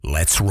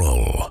Let's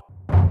roll.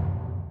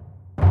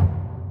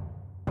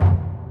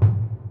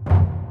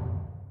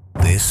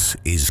 This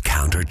is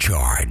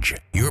Countercharge,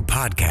 your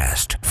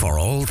podcast for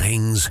all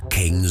things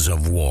Kings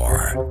of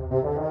War.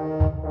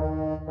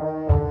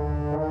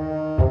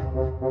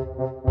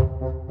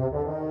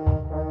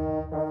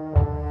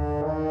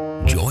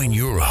 Join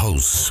your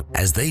hosts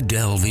as they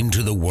delve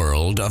into the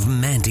world of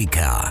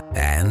Mantica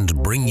and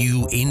bring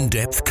you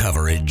in-depth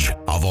coverage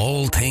of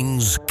all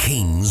things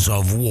Kings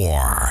of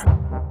War.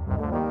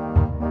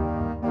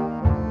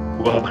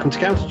 Welcome to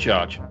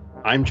Countercharge.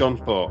 I'm John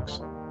Fawkes.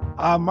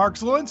 I'm Mark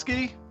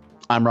Zlowinski.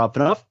 I'm Rob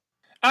Panoff.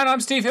 And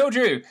I'm Steve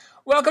Hildrew.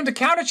 Welcome to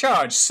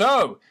Countercharge.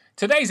 So,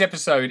 today's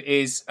episode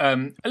is a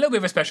little bit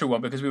of a special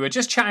one because we were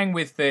just chatting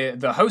with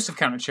the host of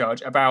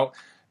Countercharge about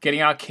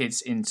getting our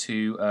kids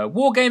into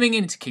wargaming,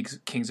 into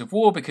Kings of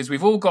War, because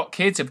we've all got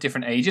kids of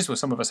different ages, well,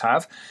 some of us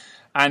have,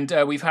 and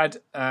we've had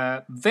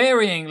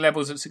varying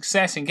levels of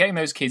success in getting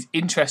those kids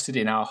interested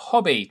in our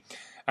hobby.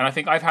 And I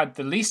think I've had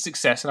the least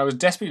success, and I was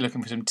desperately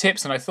looking for some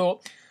tips, and I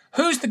thought,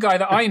 who's the guy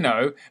that I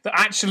know that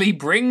actually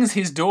brings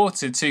his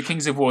daughter to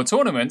Kings of War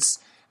tournaments?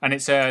 And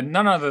it's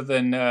none other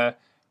than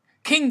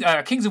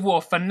Kings of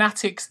War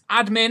Fanatics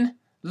admin,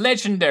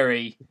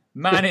 legendary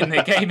man in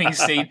the gaming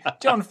scene,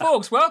 John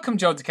Fawkes. Welcome,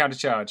 John, to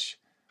Countercharge.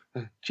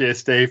 Cheers,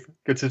 Steve.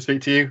 Good to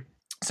speak to you.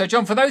 So,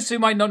 John, for those who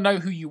might not know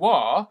who you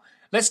are,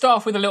 let's start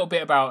off with a little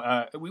bit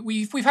about...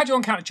 we've had you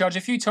on Countercharge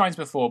a few times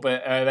before,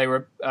 but they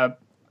were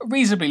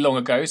reasonably long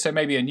ago, so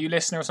maybe a new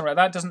listener or something like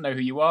that doesn't know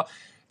who you are.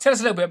 Tell us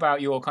a little bit about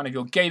your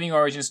gaming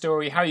origin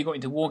story, how you got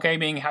into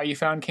wargaming, how you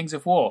found Kings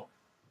of War.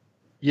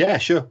 Yeah,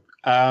 sure.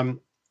 So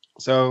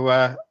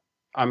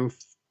I'm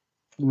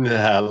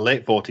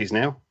late 40s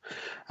now,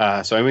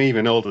 so I'm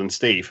even older than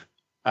Steve.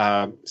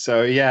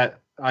 So yeah,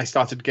 I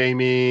started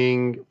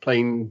gaming,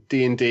 playing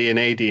D&D and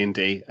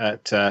AD&D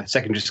at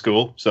secondary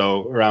school,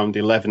 so around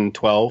 11,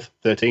 12,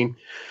 13.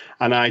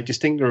 And I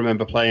distinctly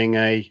remember playing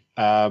a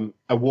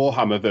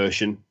Warhammer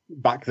version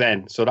back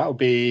then. So that would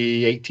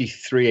be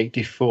 83,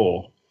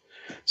 84.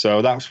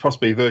 So that was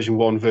possibly version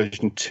 1,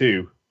 version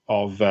 2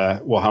 of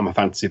Warhammer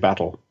Fantasy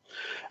Battle.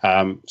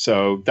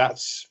 So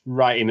that's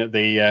right in at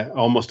the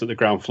almost at the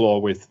ground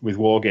floor with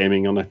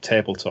wargaming on a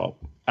tabletop.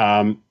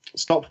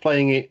 Stopped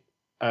playing it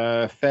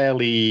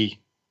basically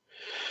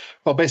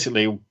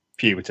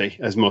puberty,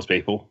 as most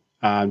people.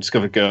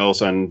 Discovered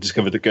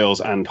that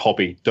girls and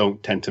hobby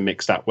don't tend to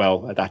mix that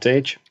well at that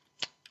age.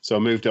 So I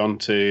moved on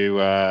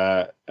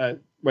to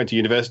went to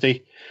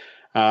university.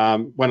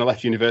 When I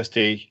left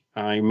university,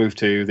 I moved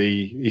to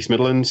the East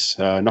Midlands,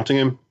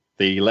 Nottingham,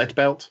 the Lead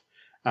Belt.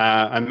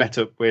 I met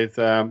up with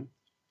Sharad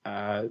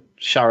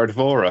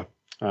Vora,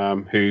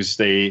 who's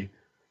the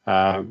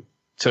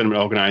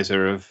tournament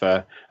organizer of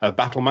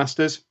Battle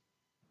Masters.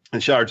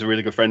 And Sharad's a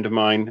really good friend of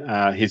mine.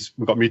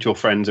 We've got mutual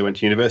friends I went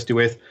to university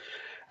with.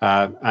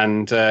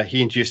 And he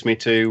reintroduced me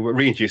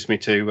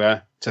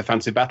to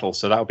Fantasy Battle.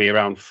 So that'll be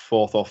around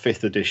 4th or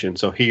 5th edition,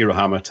 so Hero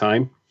Hammer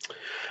time.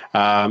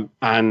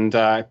 And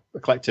I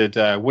collected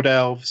Wood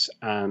Elves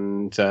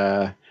and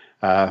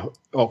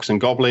Orcs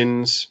and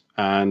Goblins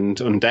and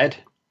Undead,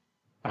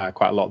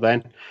 quite a lot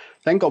then.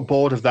 Then got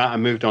bored of that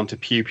and moved on to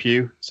Pew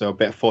Pew, so a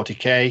bit of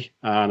 40k,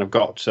 and I've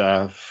got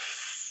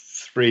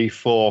 3,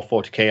 4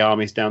 40k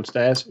armies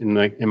downstairs in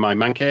my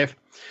man cave.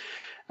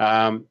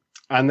 And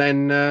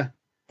then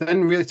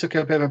really took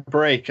a bit of a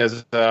break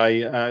as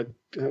I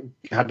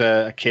had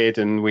a kid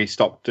and we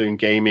stopped doing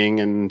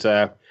gaming, and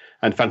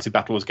Fantasy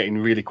Battle was getting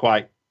really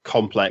quite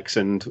complex.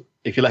 And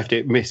if you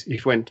if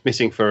you went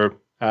missing for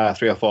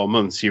 3 or 4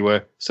 months, you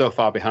were so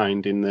far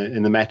behind in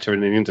the meta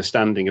and in the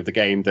understanding of the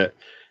game that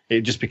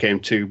it just became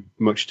too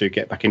much to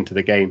get back into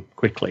the game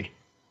quickly.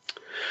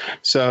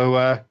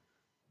 So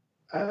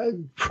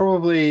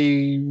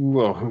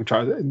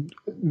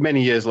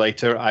many years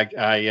later,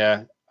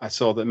 I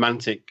saw that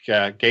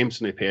Mantic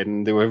Games appeared,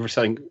 and they were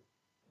selling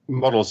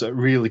models that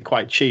were really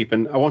quite cheap.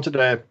 And I wanted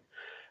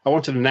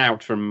an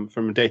out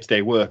from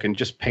day-to-day work and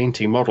just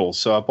painting models.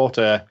 So I bought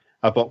a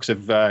box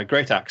of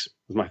Great Axe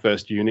was my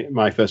first unit.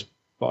 I think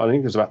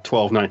it was about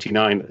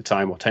 $12.99 at the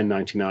time, or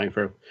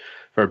 $10.99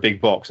 for a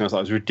big box, and I thought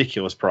it was a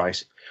ridiculous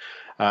price.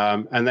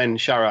 And then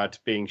Sharad,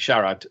 being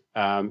Sharad,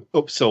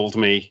 upsold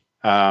me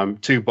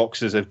 2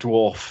 boxes of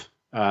dwarf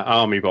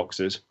army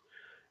boxes.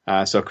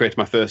 So I created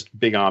my first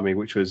big army,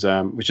 which was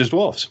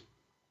dwarves.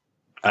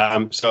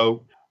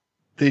 So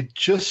they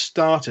just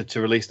started to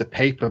release the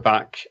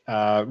paperback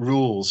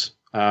rules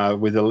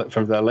from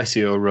the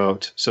Alessio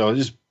wrote. So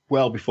just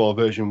well before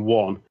version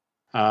 1.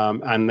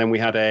 And then we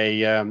had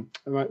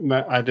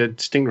I did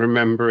distinct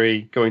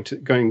memory going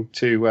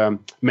to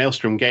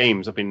Maelstrom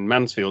Games up in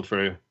Mansfield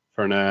for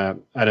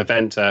an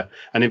event, an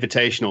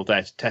invitational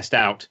there to test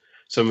out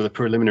some of the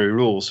preliminary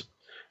rules,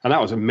 and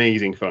that was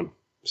amazing fun.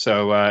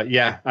 So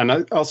and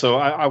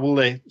I will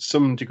lay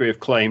some degree of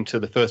claim to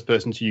the first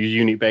person to use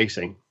unit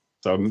basing,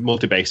 so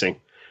multi-basing,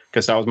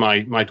 because that was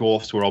my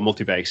dwarfs were all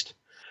multi-based.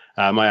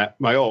 My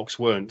orcs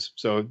weren't,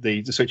 so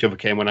the switchover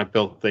came when I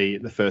built the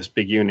first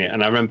big unit,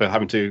 and I remember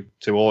having to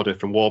order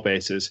from war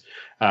bases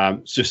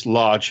just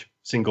large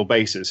single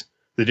bases.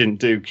 They didn't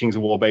do Kings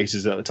of War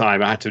bases at the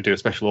time. I had to do a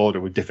special order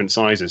with different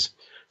sizes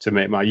to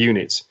make my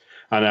units.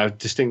 And I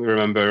distinctly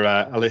remember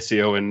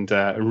Alessio and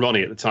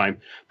Ronnie at the time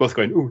both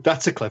going, "Ooh,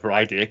 that's a clever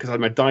idea," because I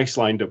had my dice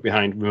lined up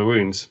behind my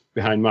wounds,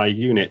 behind my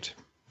unit,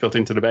 built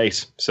into the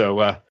base.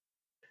 So,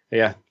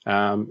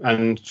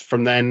 and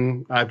from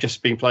then, I've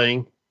just been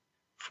playing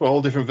for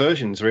all different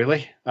versions,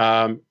 really.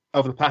 Over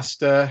the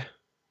past,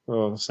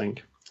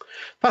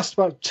 past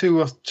about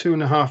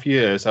 2.5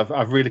 years,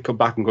 I've really come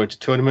back and going to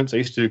tournaments. I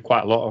used to do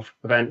quite a lot of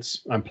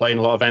events. I'm playing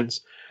a lot of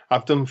events.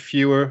 I've done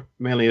fewer,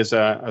 mainly as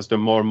done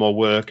more and more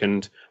work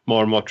and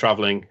more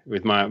traveling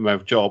with my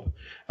job.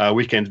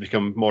 Weekends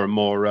become more and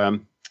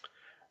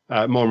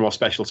more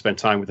special to spend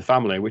time with the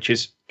family, which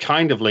is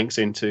kind of links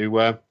into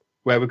where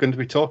we're going to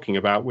be talking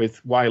about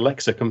with why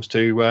Lexa comes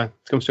to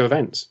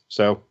events.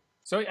 So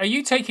are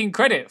you taking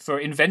credit for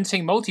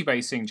inventing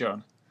multi-basing,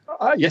 John?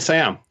 Yes, I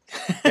am.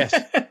 Yes.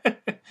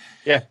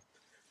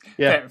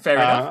 Yeah. Fair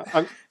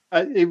enough.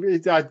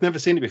 I'd never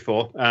seen it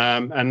before,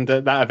 and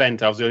at that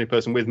event, I was the only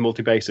person with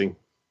multi-basing.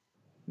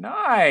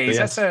 Nice.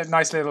 Yes. That's a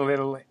nice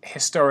little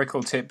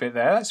historical tidbit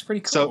there. That's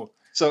pretty cool.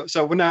 So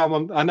now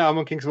I'm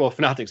on Kings of War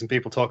Fanatics, and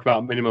people talk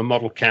about minimum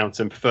model count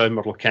and preferred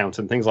model count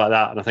and things like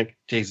that, and I think,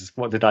 Jesus,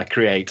 what did I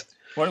create?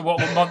 What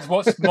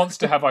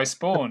monster have I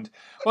spawned?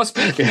 Well,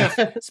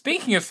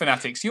 speaking of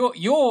Fanatics,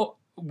 you're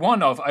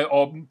one of,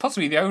 or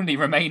possibly the only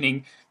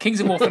remaining Kings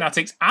of War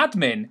Fanatics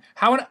admin.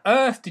 How on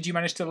earth did you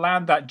manage to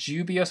land that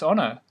dubious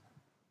honour?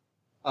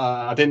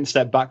 I didn't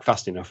step back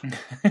fast enough.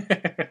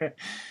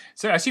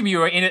 So I assume you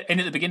were in at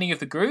the beginning of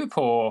the group,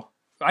 or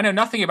I know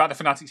nothing about the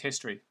Fanatics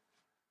history.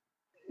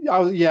 I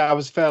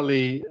was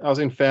fairly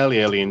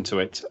early into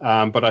it,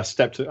 but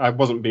I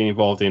wasn't being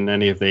involved in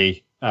any of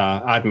the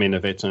admin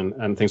of it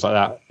and things like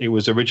that. It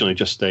was originally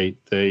just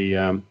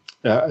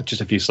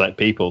just a few select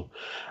people,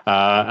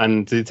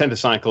 and they tend to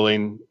cycle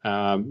in.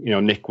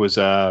 Nick was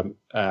an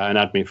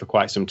admin for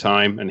quite some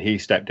time, and he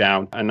stepped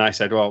down. And I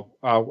said, "Well,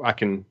 I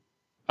can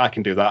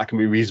do that. I can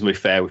be reasonably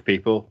fair with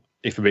people,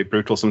 if a bit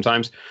brutal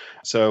sometimes."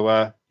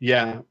 So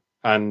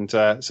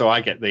so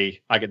I get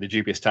the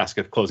dubious task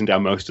of closing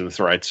down most of the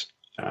threads.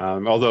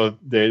 Although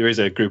there is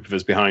a group of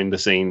us behind the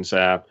scenes,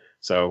 Dan,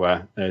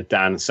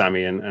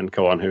 Sammy, and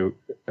so on,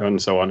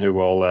 who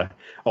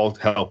all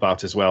help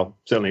out as well.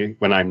 Certainly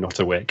when I'm not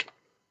awake.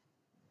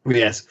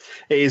 Yes,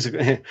 it is.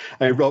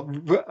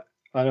 Rob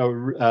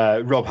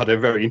had a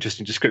very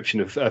interesting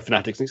description of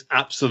Fanatics, and it's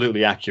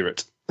absolutely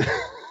accurate.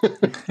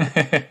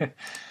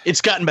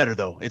 It's gotten better,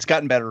 though. It's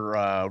gotten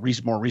better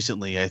more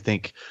recently. I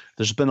think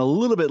there's been a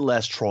little bit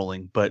less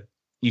trolling, but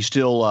you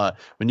still,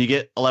 when you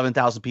get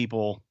 11,000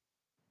 people,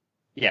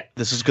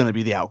 this is going to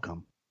be the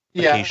outcome.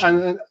 Yeah,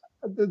 and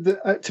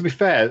to be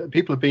fair,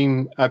 people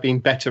have been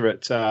better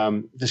at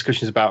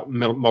discussions about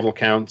model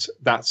count.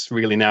 That's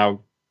really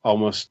now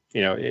almost,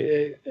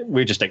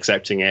 we're just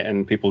accepting it,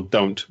 and people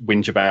don't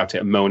whinge about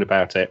it and moan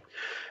about it.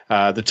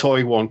 The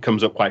toy one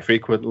comes up quite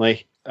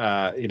frequently.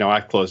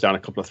 I've closed down a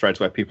couple of threads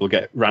where people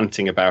get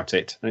ranting about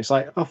it, and it's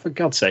like, oh, for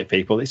God's sake,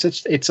 people!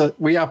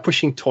 We are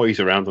pushing toys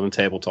around on the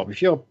tabletop.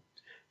 If you're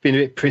being a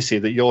bit prissy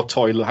that your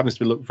toy happens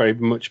to look very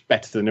much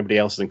better than everybody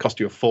else's and cost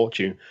you a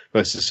fortune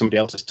versus somebody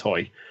else's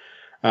toy,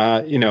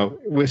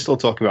 we're still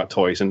talking about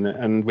toys,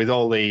 and with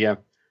all the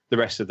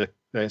rest of the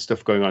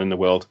stuff going on in the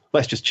world,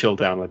 let's just chill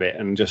down a bit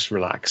and just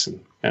relax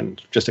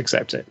and just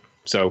accept it.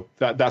 So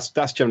that's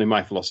generally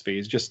my philosophy,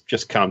 is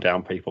just calm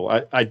down,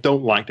 people. I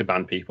don't like to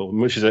ban people,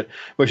 much as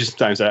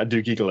sometimes I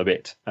do giggle a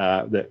bit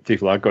that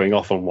people are going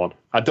off on one.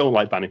 I don't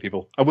like banning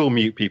people. I will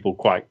mute people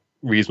quite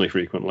reasonably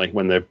frequently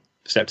when they've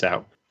stepped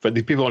out. But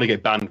the people only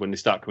get banned when they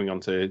start coming on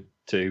to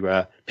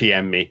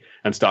PM me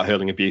and start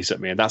hurling abuse at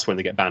me, and that's when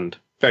they get banned.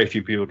 Very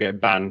few people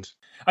get banned.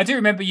 I do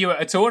remember you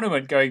at a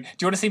tournament going, "Do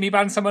you want to see me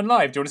ban someone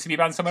live? Do you want to see me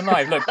ban someone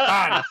live? Look,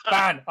 ban,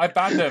 I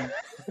banned them."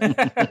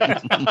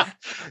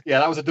 Yeah,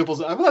 that was a doubles.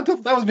 That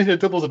was a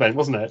doubles event,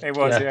 wasn't it? It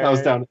was. Yeah, that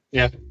was down.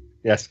 Yeah,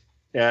 yes,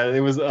 yeah.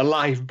 It was a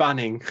live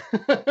banning.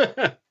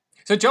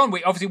 So, John,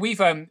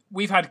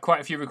 we've had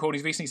quite a few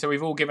recordings recently, so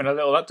we've all given a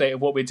little update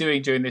of what we're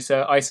doing during this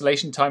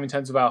isolation time in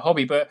terms of our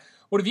hobby. But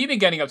what have you been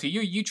getting up to?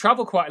 You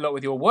travel quite a lot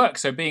with your work,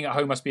 so being at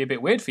home must be a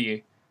bit weird for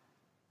you.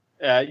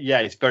 Yeah,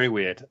 it's very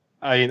weird.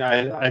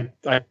 I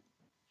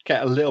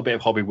get a little bit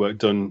of hobby work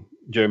done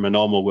during my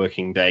normal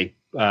working day.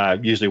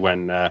 Usually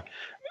when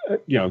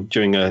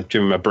during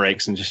my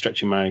breaks and just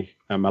stretching my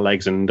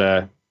legs and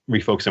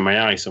refocusing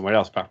my eyes somewhere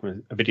else apart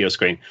from a video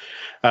screen.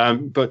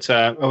 But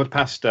over the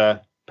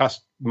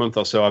past month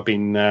or so, I've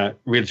been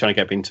really trying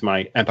to get into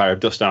my Empire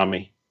of Dust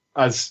army.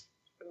 As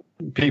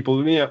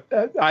people,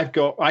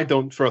 I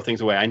don't throw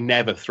things away. I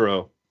never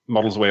throw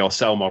models away or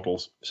sell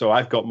models. So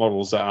I've got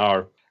models that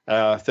are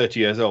 30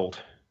 years old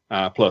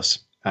plus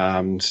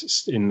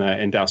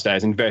in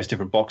downstairs in various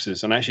different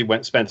boxes. And I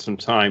actually spent some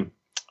time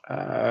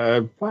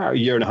a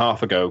year and a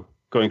half ago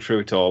going through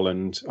it all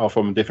and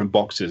from different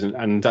boxes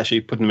and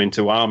actually putting them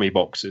into army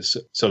boxes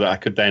so that I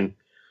could then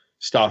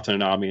start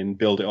an army and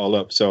build it all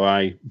up. So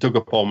I dug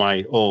up all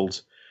my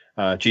old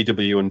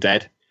GW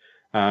Undead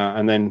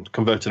and then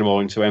converted them all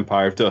into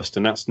Empire of Dust,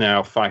 and that's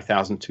now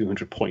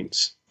 5,200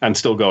 points and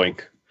still going.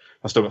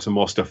 I've still got some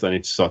more stuff that I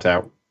need to sort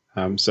out.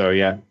 So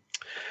yeah,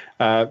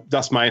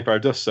 that's my Empire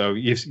of Dust. So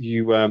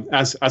you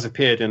as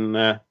appeared in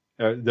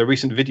the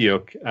recent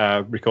video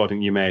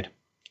recording you made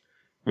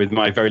with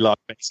my very large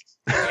base.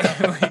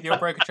 With your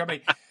broken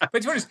troubling.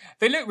 But to be honest,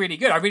 they look really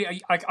good.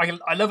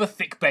 I love a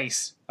thick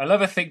base. I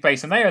love a thick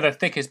base, and they are the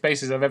thickest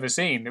bases I've ever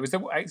seen. Was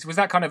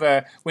that kind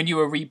of when you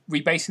were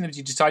rebasing them, did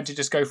you decide to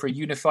just go for a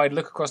unified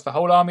look across the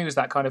whole army? Was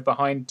that kind of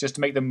behind just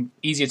to make them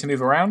easier to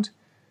move around?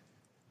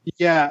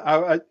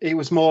 Yeah, it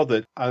was more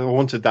that I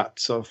wanted that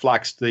sort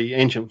of the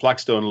ancient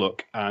flagstone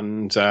look,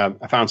 and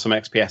I found some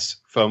XPS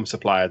foam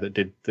supplier that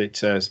did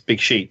big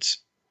sheets.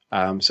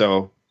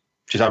 So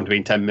just happened to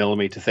be 10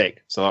 millimeter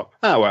thick. So I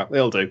thought, well,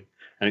 it'll do,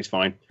 and it's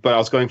fine. But I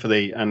was going for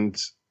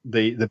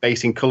the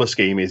basing color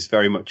scheme is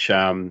very much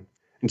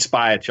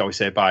inspired, shall we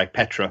say, by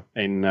Petra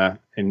in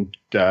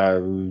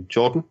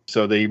Jordan.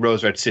 So the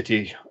rose red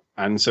city,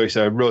 and so it's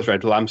a rose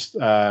red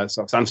sort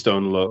of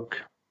sandstone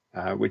look,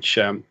 which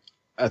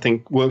I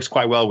think works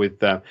quite well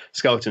with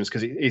skeletons,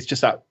 because it's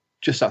just that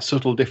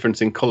subtle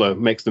difference in color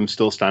makes them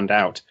still stand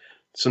out.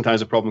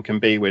 Sometimes a problem can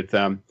be with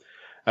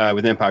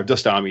Empire of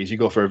Dust armies, you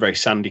go for a very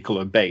sandy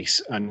coloured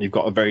base, and you've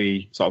got a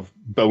very sort of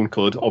bone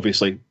coloured,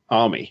 obviously,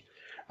 army.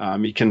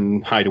 You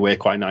can hide away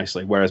quite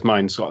nicely, whereas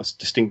mine's got a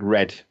distinct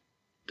red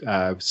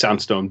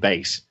sandstone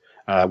base,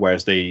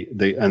 whereas they're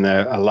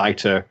a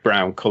lighter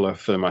brown colour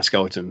for my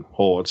skeleton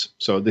hordes,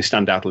 so they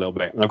stand out a little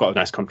bit. And I've got a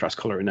nice contrast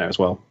colour in there as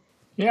well.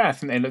 Yeah, I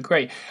think they look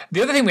great.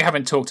 The other thing we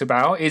haven't talked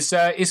about is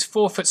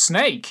 4-Foot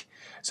Snake.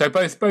 So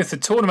both the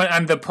tournament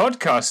and the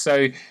podcast.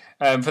 So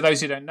for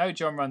those who don't know,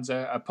 John runs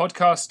a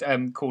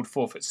podcast called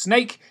 4-Foot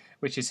Snake,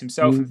 which is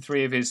himself and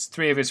three of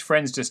his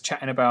friends just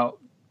chatting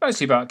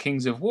mostly about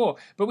Kings of War.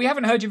 But we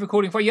haven't heard you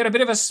recording for. You had a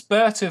bit of a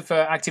spurt of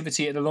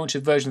activity at the launch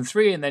of version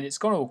 3, and then it's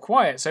gone all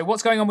quiet. So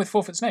what's going on with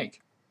 4-Foot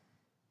Snake?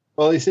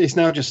 Well, it's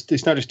now just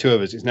two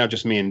of us. It's now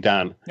just me and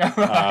Dan.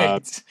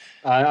 Right.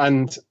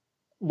 And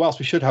whilst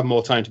we should have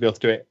more time to be able to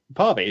do it,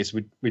 part of it is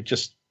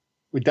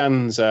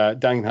Dan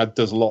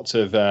does lots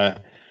of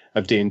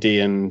D&D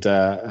and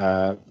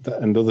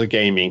other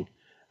gaming,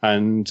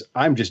 and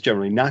I'm just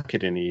generally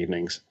knackered in the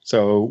evenings.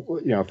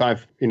 So if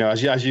I've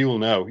as you will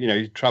know,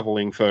 you're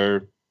traveling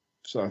for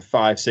sort of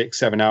 5, 6,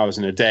 7 hours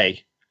in a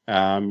day.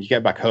 You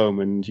get back home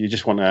and you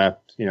just want to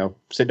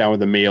sit down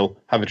with a meal,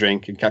 have a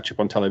drink, and catch up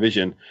on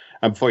television.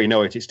 And before you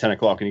know it, it's 10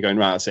 o'clock, and you're going,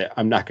 right, that's it.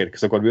 I'm knackered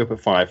because I've got to be up at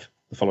 5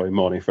 the following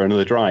morning for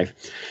another drive.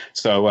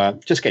 So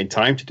just getting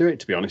time to do it,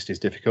 to be honest, is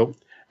difficult.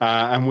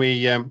 And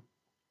we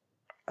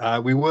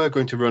were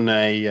going to run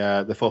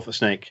the 4-Foot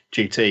Snake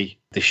GT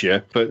this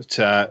year, but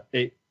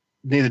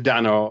neither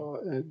Dan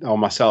or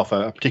myself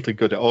are particularly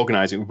good at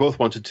organising. We both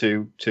wanted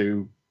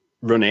to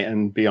run it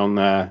and be on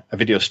a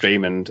video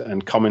stream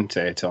and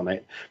commentate on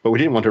it, but we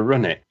didn't want to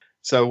run it.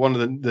 So one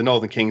of the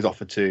Northern Kings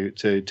offered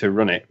to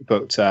run it,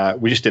 but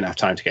we just didn't have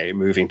time to get it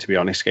moving, to be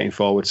honest, getting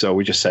forward. So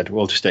we just said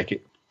we'll just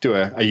do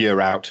a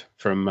year out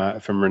from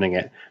running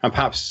it, and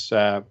perhaps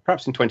in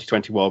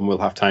 2021 we'll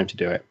have time to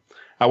do it.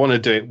 I want to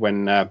do it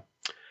when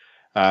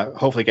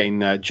hopefully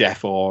getting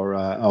Jeff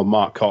or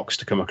Mark Cox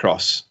to come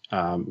across,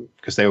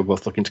 because they were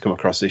both looking to come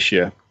across this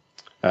year,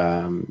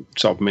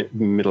 sort of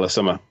middle of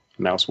summer.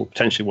 And that was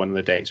potentially one of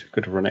the days we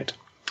could have run it.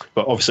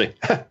 But obviously,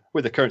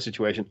 with the current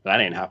situation, that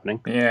ain't happening.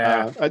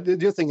 Yeah. The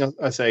other thing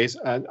I say is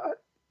I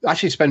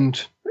actually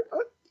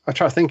I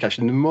try to think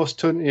actually, the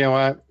most,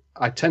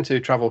 I tend to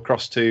travel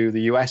across to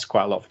the US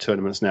quite a lot for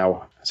tournaments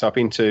now. So I've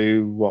been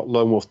to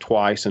Lone Wolf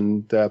twice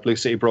and Blue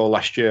City Brawl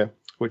last year,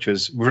 which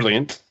was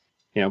brilliant.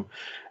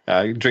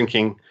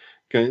 Drinking,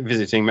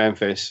 visiting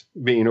Memphis,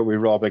 meeting up with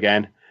Rob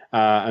again,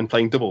 and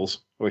playing doubles,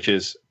 which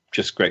is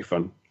just great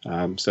fun.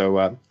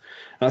 So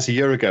that's a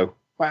year ago.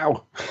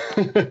 Wow.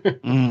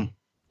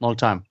 Long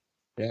time.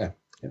 Yeah.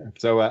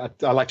 So I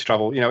like to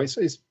travel. I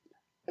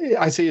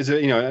see it as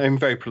I'm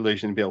very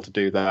privileged to be able to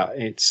do that.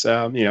 It's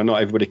not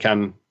everybody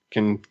can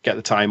get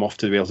the time off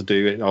to be able to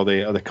do it, or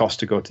the cost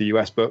to go to the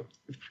US. But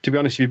to be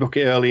honest, if you book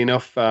it early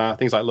enough,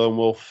 things like Lone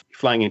Wolf,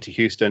 flying into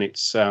Houston,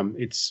 it's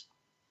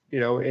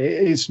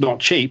not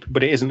cheap,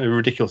 but it isn't as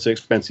ridiculously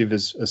expensive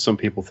as some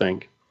people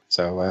think.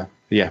 So I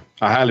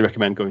highly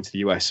recommend going to the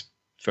US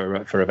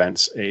for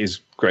events. It is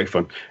great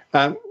fun.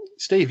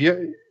 Steve,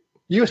 you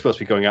were supposed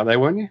to be going out there,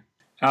 weren't you?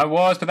 I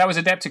was, but that was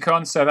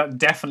Adepticon, so that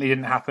definitely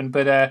didn't happen.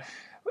 But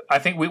I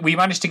think we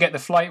managed to get the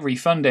flight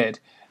refunded.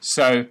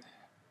 So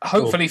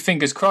hopefully,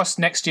 fingers crossed,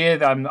 next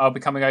year I'll be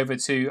coming over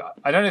to,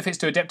 I don't know if it's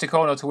to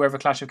Adepticon or to wherever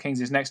Clash of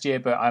Kings is next year,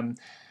 but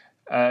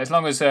as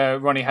long as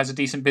Ronnie has a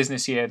decent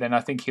business year, then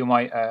I think he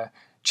might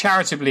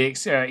charitably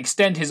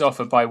extend his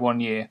offer by 1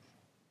 year.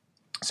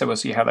 So we'll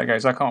see how that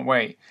goes. I can't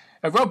wait.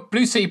 Rob,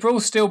 Blue City Brawl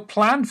still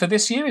planned for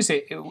this year? Is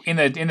it in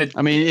the?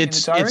 I mean,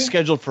 it's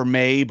scheduled for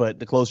May, but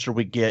the closer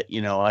we get,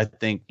 I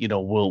think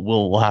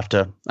we'll have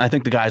to. I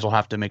think the guys will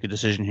have to make a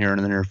decision here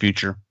in the near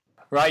future.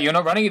 Right, you're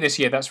not running it this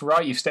year. That's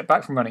right. You've stepped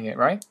back from running it,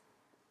 right?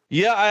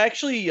 Yeah, I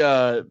actually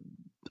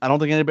I don't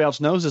think anybody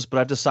else knows this, but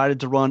I've decided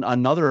to run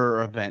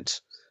another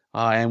event.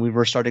 And we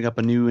were starting up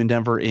a new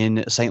endeavor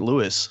in St.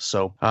 Louis.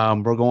 So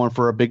we're going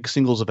for a big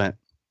singles event.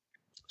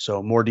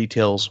 So more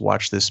details,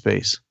 watch this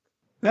space.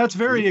 That's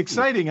very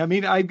exciting. I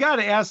mean, I've got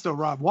to ask though,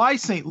 Rob, why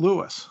St.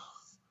 Louis?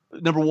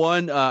 Number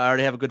one, I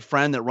already have a good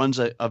friend that runs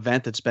an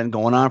event that's been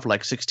going on for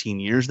like 16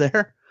 years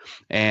there.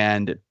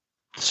 And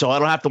so I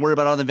don't have to worry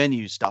about all the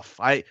venue stuff.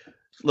 I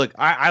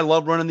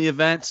love running the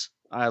events.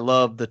 I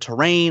love the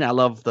terrain. I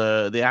love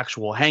the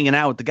actual hanging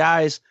out with the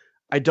guys.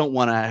 I don't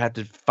want to have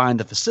to find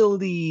the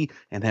facility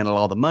and handle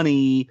all the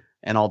money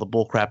and all the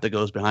bull crap that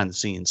goes behind the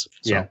scenes.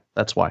 So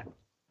that's why.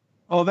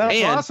 Oh,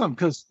 that's awesome,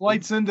 because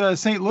flights into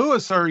St.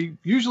 Louis are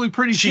usually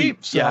pretty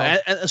cheap. So yeah,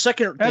 and the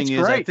second thing is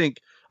great.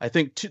 I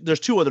think there's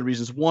two other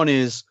reasons. One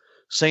is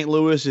St.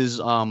 Louis is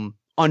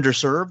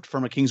underserved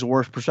from a Kings of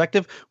War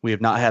perspective. We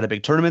have not had a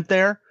big tournament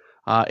there.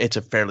 It's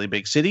a fairly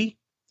big city.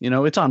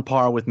 It's on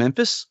par with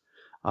Memphis.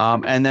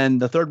 And then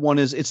the third one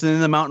is it's in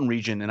the mountain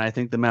region, and I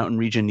think the mountain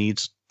region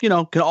needs, can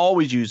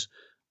always use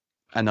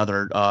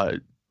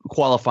another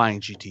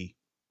qualifying GT.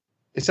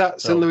 Is that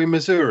St. Louis,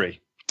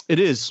 Missouri? It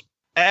is,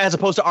 as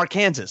opposed to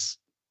Arkansas.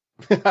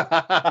 Even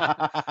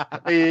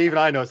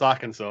I know it's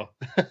Arkansas.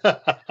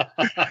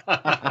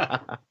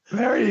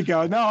 There you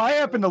go. No, I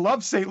happen to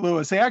love St.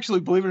 Louis. Actually,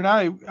 believe it or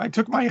not, I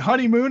took my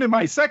honeymoon and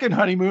my second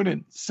honeymoon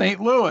in St.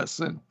 Louis.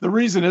 And the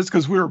reason is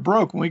because we were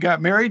broke when we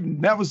got married,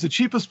 and that was the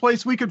cheapest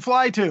place we could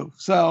fly to.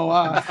 So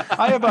I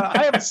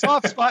have a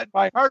soft spot in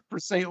my heart for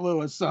St.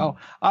 Louis. So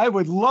I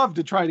would love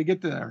to try to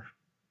get there.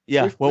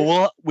 Yeah,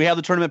 well, we have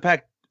the tournament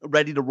pack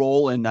ready to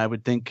roll, and I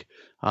would think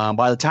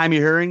by the time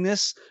you're hearing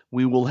this,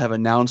 we will have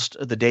announced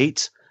the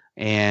date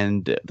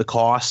and the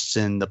costs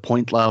and the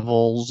point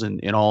levels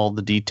and all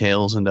the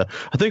details. And I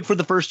think for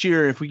the first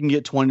year, if we can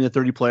get 20 to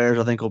 30 players,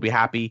 I think we'll be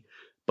happy.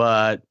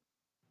 But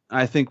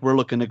I think we're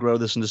looking to grow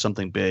this into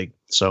something big.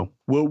 So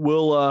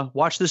we'll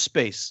watch this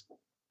space.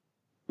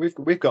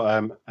 We've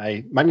got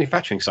a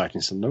manufacturing site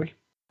in St. Louis.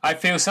 I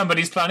feel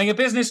somebody's planning a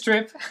business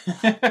trip.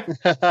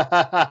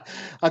 I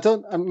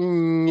don't.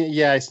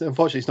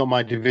 Unfortunately, it's not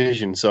my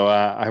division, so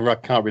I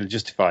can't really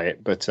justify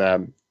it. But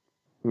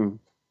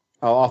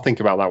I'll think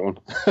about that one.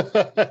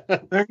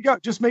 There you go.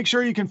 Just make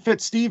sure you can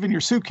fit Steve in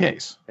your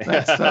suitcase.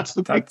 That's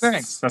the big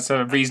thing. That's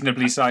a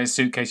reasonably sized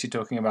suitcase you're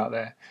talking about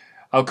there.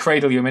 I'll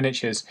cradle your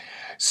miniatures.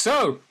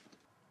 So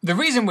the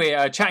reason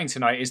we're chatting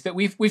tonight is that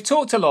we've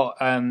talked a lot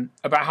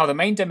about how the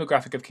main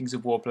demographic of Kings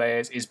of War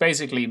players is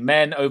basically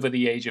men over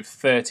the age of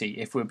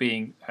 30, if we're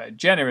being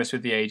generous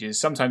with the ages,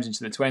 sometimes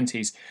into the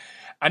 20s.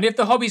 And if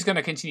the hobby's going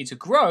to continue to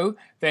grow,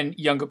 then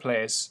younger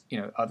players,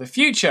 are the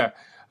future.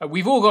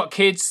 We've all got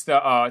kids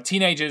that are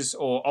teenagers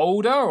or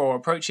older or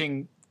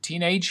approaching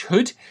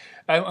teenagehood,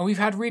 and we've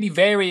had really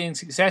varying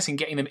success in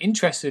getting them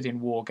interested in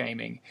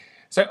wargaming.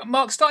 So,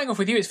 Mark, starting off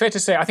with you, it's fair to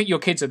say I think your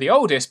kids are the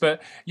oldest,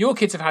 but your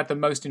kids have had the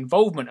most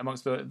involvement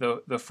amongst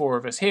the four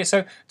of us here.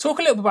 So talk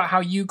a little bit about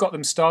how you got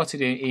them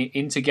started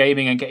into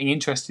gaming and getting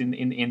interested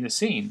in the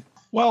scene.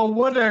 Well,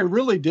 what I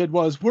really did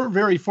was we're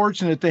very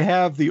fortunate to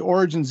have the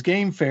Origins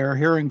Game Fair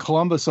here in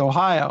Columbus,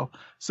 Ohio.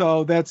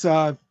 So that's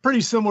pretty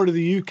similar to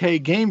the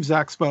UK Games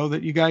Expo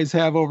that you guys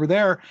have over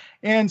there.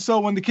 And so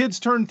when the kids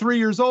turned 3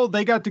 years old,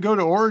 they got to go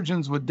to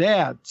Origins with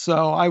Dad.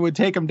 So I would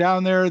take them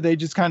down there. They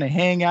just kind of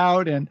hang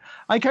out. And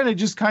I kind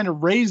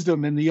of raised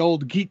them in the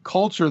old geek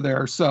culture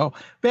there. So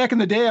back in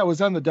the day, I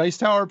was on the Dice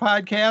Tower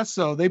podcast.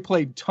 So they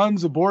played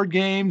tons of board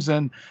games,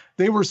 and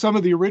they were some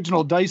of the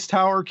original Dice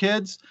Tower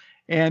kids.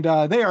 And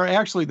they are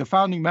actually the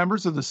founding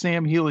members of the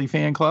Sam Healy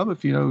fan club,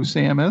 if you know who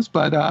Sam is.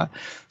 But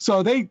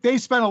so they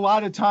spent a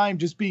lot of time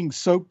just being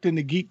soaked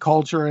into geek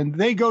culture, and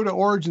they go to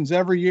Origins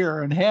every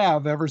year and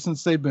have ever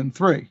since they've been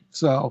 3.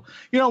 So,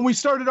 we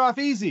started off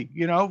easy,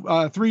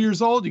 3 years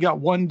old, you got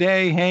one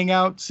day, hang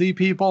out, see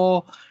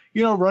people,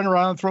 run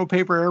around, throw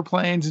paper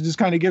airplanes, and just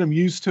kind of get them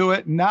used to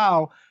it. And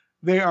now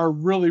they are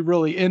really,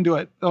 really into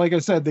it. Like I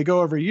said, they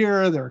go every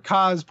year. They're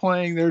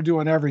cosplaying. They're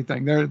doing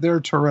everything.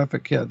 They're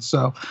terrific kids.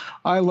 So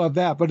I love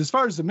that. But as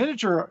far as the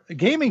miniature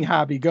gaming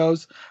hobby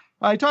goes,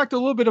 I talked a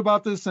little bit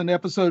about this in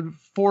episode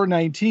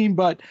 419.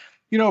 But,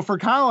 for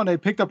Colin, I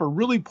picked up a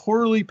really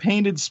poorly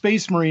painted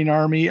Space Marine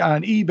army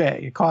on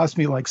eBay. It cost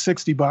me like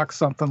 $60,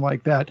 something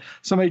like that.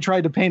 Somebody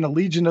tried to paint a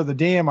Legion of the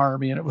Damned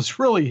army, and it was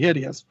really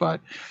hideous. But,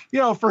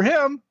 for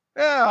him,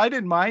 yeah, I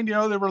didn't mind.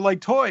 They were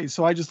like toys.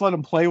 So I just let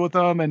him play with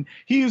them. And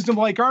he used them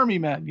like army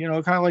men,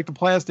 kind of like the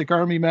plastic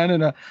army men.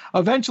 And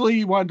eventually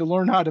he wanted to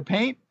learn how to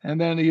paint.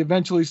 And then he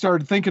eventually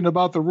started thinking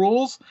about the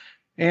rules.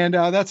 And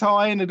that's how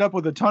I ended up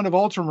with a ton of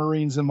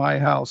Ultramarines in my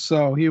house.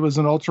 So he was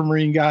an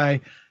Ultramarine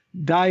guy,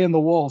 die in the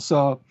wool.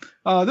 So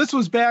this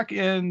was back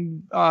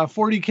in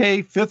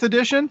 40K 5th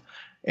edition.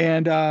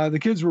 And the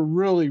kids were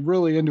really,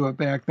 really into it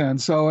back then.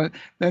 So,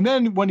 and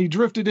then when he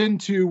drifted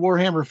into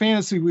Warhammer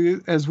Fantasy,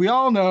 as we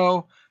all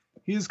know,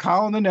 he's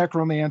Colin the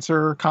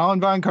Necromancer,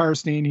 Colin von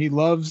Karstein. He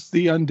loves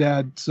the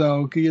undead.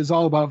 So he is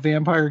all about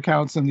vampire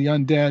counts and the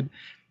undead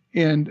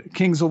in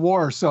Kings of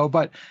War.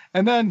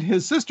 And then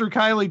his sister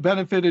Kylie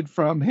benefited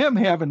from him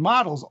having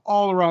models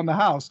all around the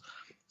house.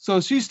 So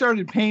she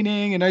started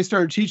painting, and I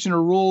started teaching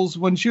her rules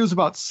when she was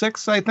about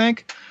 6, I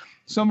think,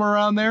 somewhere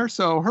around there.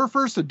 So her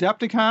first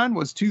Adepticon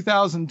was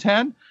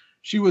 2010.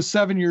 She was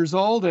 7 years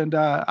old, and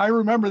I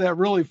remember that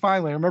really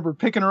fondly. I remember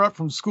picking her up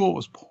from school. It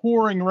was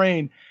pouring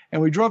rain,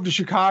 and we drove to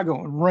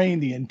Chicago and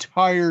rained the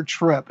entire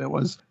trip. It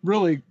was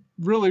really,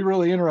 really,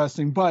 really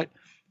interesting. But,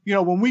 you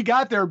know, when we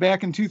got there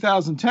back in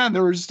 2010,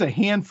 there were just a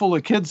handful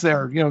of kids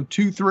there, you know,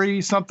 2,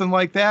 3, something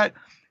like that.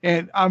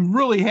 And I'm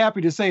really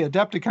happy to say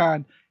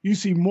Adepticon, you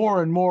see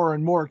more and more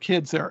and more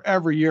kids there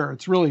every year.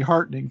 It's really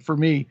heartening for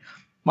me,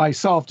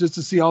 myself, just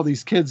to see all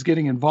these kids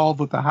getting involved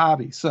with the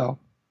hobby. So.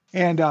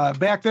 And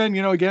back then,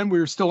 you know, again, we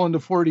were still into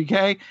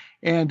 40K,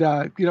 and,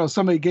 you know,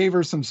 somebody gave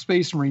her some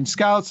Space Marine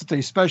Scouts that they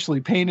specially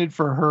painted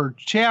for her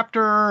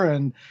chapter,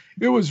 and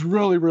it was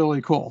really,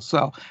 really cool.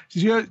 So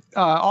she,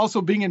 also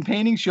being in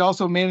painting, she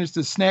also managed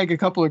to snag a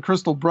couple of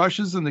crystal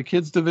brushes in the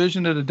kids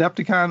division at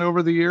Adepticon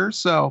over the years.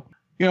 So,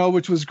 you know,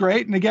 which was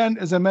great. And again,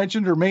 as I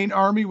mentioned, her main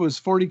army was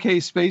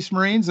 40K Space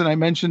Marines. And I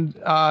mentioned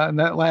in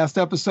that last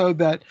episode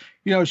that,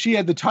 you know, she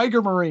had the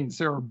Tiger Marines.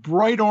 They were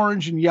bright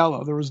orange and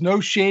yellow. There was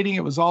no shading.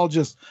 It was all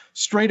just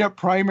straight up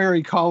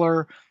primary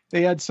color.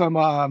 They had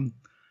some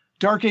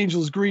Dark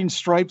Angels green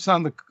stripes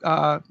on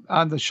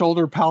the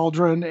shoulder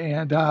pauldron.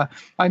 And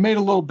I made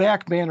a little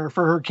back banner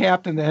for her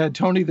captain that had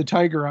Tony the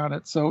Tiger on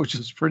it, so which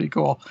is pretty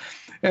cool.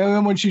 And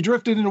then when she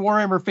drifted into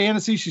Warhammer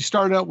Fantasy, she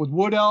started out with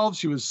Wood Elves.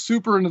 She was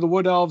super into the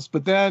Wood Elves,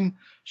 but then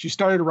she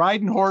started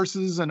riding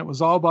horses, and it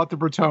was all about the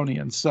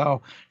Bretonnians.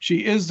 So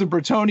she is the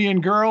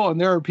Bretonnian girl,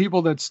 and there are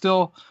people that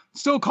still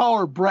call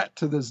her Brett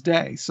to this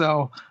day.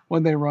 So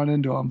when they run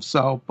into them,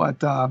 so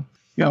but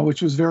you know,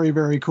 which was very,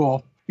 very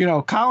cool. You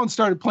know, Colin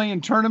started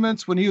playing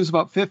tournaments when he was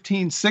about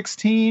 15,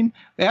 16.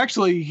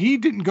 Actually, he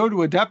didn't go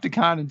to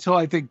Adepticon until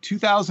I think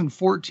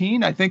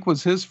 2014, I think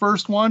was his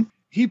first one.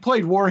 He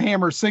played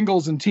Warhammer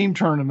singles and team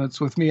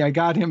tournaments with me. I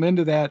got him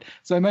into that.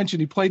 As I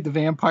mentioned, he played the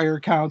vampire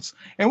counts,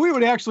 and we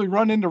would actually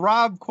run into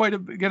Rob quite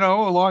a, you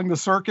know, along the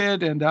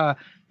circuit. And,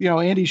 you know,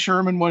 Andy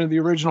Sherman, one of the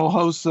original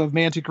hosts of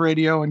Mantic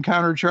Radio and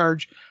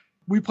Countercharge.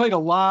 We played a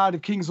lot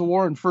of Kings of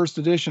War in first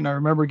edition. I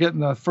remember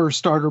getting the first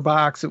starter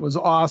box. It was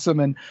awesome.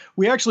 And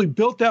we actually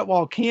built that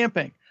while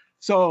camping.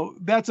 So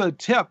that's a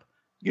tip.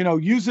 You know,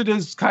 use it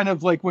as kind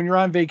of like when you're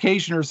on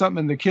vacation or something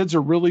and the kids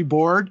are really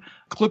bored,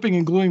 clipping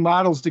and gluing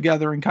models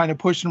together and kind of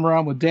pushing them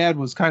around with Dad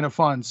was kind of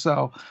fun.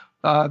 So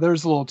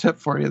there's a little tip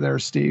for you there,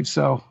 Steve.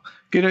 So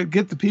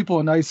get the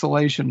people in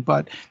isolation.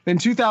 But in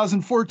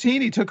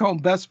 2014, he took home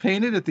Best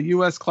Painted at the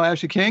U.S.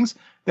 Clash of Kings.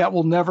 That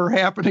will never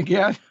happen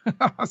again.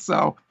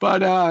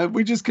 But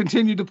we just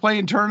continued to play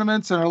in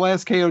tournaments, and our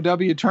last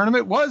KOW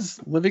tournament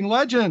was Living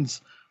Legends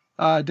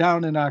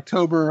down in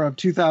October of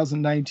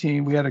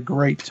 2019. We had a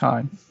great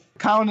time.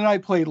 Colin and I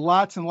played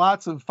lots and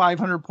lots of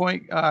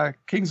 500-point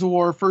Kings of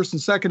War first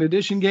and second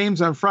edition games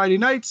on Friday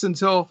nights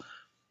until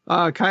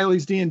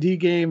Kylie's D&D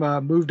game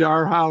moved to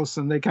our house,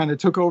 and they kind of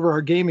took over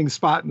our gaming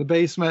spot in the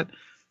basement,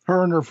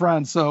 her and her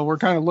friends. So we're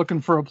kind of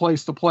looking for a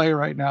place to play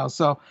right now.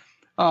 So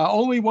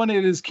only when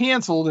it is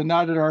canceled and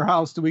not at our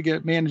house do we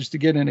manage to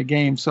get in a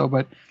game. So,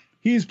 but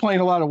he's playing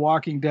a lot of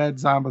Walking Dead,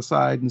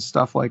 Zombicide, and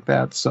stuff like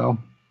that. So,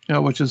 you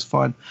know, which is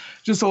fun.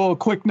 Just a little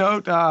quick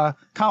note.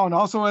 Colin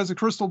also has a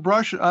crystal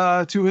brush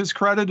to his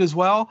credit as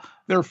well.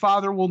 Their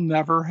father will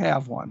never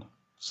have one.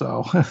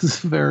 So it's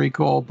very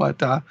cool.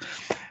 But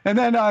and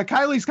then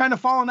Kylie's kind of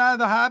fallen out of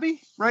the hobby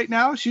right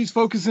now. She's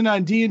focusing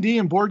on D&D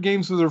and board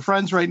games with her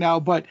friends right now.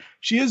 But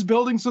she is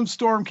building some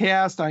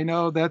Stormcast. I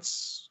know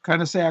that's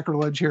kind of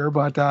sacrilege here,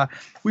 but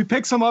we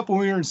picked some up when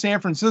we were in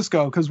San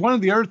Francisco, because one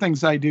of the other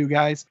things I do,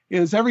 guys,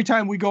 is every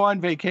time we go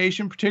on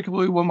vacation,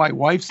 particularly when my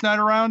wife's not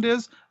around,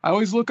 I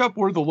always look up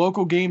where the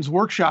local Games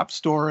Workshop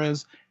store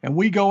is, and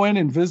we go in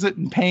and visit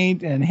and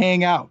paint and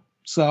hang out.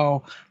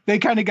 So they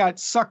kind of got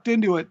sucked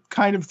into it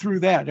kind of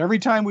through that. Every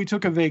time we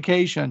took a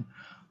vacation,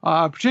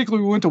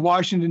 particularly we went to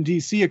Washington,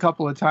 D.C. a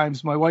couple of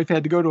times, my wife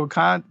had to go to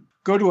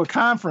a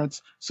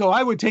conference, so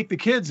I would take the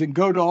kids and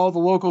go to all the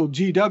local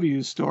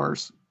GW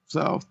stores.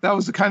 So that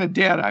was the kind of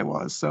dad I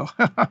was. So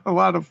a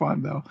lot of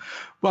fun, though.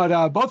 But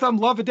both of them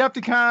love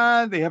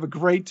Adepticon. They have a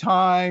great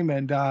time.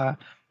 And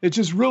it's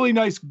just really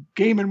nice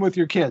gaming with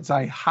your kids.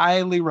 I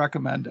highly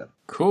recommend it.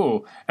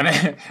 Cool. And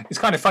it's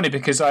kind of funny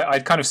because I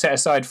kind of set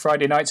aside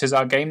Friday nights as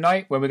our game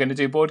night where we're going to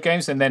do board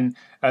games. And then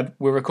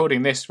we're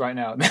recording this right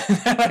now.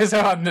 So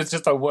I'm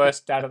just the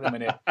worst dad at the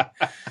minute.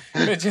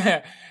 But,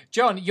 yeah,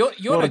 John,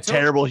 you're a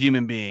terrible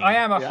human being. I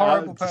am a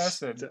horrible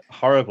person.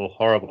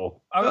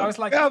 Horrible. I was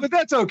like, yeah, but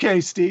that's okay,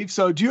 Steve.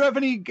 So do you have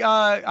any,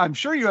 I'm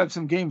sure you have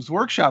some Games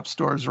Workshop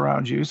stores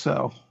around you,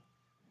 so.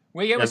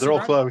 Well, yeah, they're all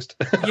closed.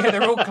 Yeah,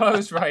 they're all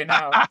closed right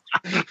now.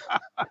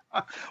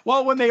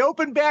 Well, when they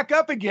open back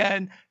up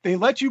again, they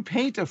let you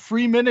paint a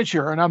free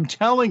miniature. And I'm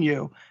telling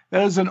you,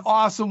 that is an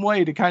awesome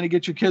way to kind of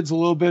get your kids a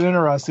little bit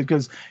interested,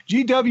 because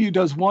GW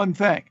does one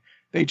thing.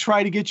 They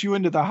try to get you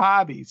into the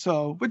hobby,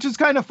 so which is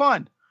kind of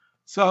fun.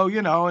 So,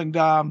 you know, and,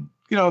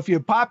 you know, if you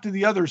pop to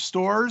the other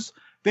stores,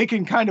 they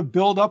can kind of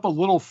build up a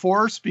little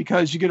force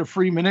because you get a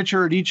free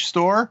miniature at each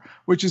store,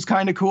 which is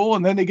kind of cool.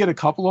 And then they get a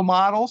couple of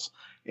models.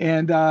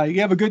 and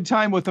you have a good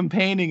time with them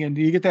painting, and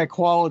you get that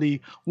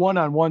quality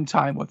one-on-one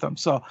time with them.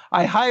 So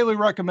I highly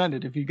recommend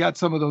it. If you got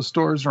some of those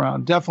stores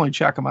around, definitely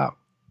check them out.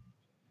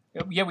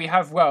 Yeah, we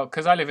have, well,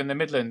 because I live in the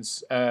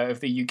Midlands of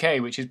the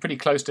UK, which is pretty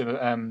close to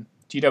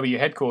GW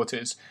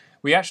headquarters.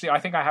 We actually, I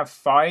think I have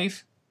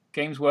 5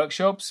 Games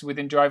Workshops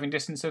within driving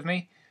distance of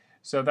me.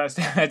 So that's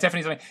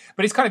definitely something.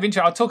 But it's kind of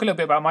interesting. I'll talk a little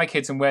bit about my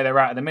kids and where they're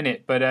at in a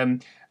minute. But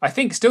I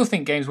still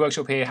think Games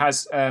Workshop here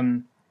has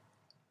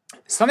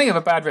something of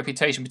a bad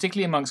reputation,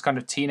 particularly amongst kind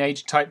of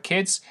teenage type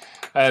kids.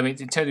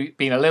 It turned out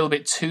being a little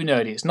bit too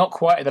nerdy. It's not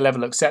quite at the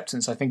level of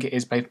acceptance I think it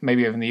is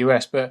maybe over in the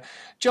US. But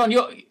John,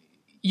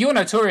 you're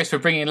notorious for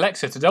bringing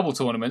Lexa to double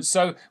tournaments.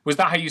 So was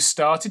that how you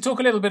started? Talk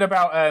a little bit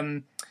about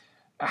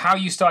how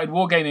you started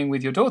wargaming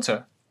with your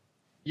daughter.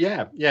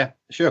 Yeah,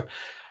 sure.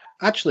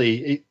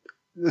 Actually,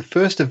 the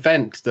first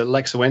event that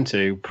Lexa went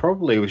to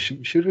probably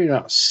should have been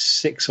about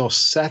 6 or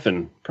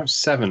 7, perhaps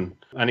 7.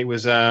 And it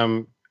was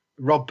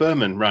Rob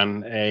Berman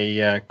ran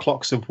a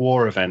Clocks of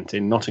War event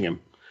in Nottingham.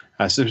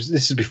 So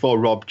this is before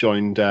Rob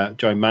joined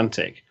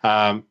Mantic.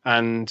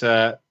 And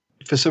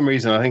for some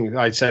reason, I think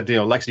I said,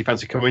 Lexa, do you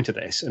fancy coming to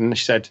this? And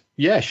she said,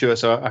 yeah, sure.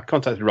 So I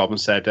contacted Rob and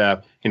said, is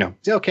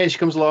it okay? She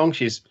comes along.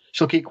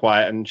 She'll keep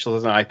quiet and she'll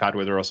have an iPad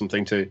with her or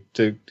something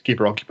to keep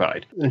her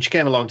occupied. And she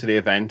came along to the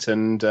event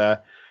and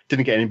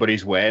didn't get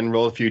anybody's way and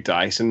rolled a few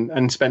dice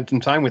and spent some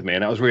time with me.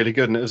 And that was really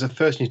good. And it was the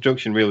first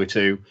introduction really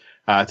to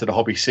the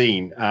hobby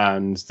scene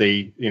and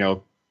the,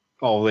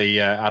 all the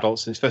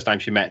adults. It's the first time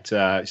she met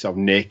sort of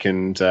Nick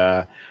and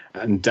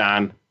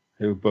Dan,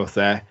 who were both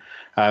there.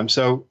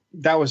 So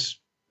that was,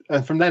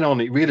 and from then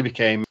on, it really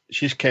became,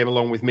 she just came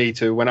along with me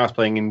to when I was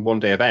playing in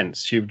one-day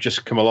events. She would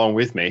just come along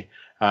with me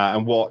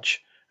and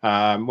watch.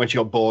 When she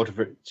got bored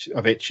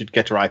of it, she'd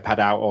get her iPad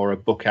out or a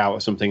book out or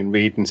something and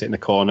read and sit in the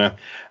corner.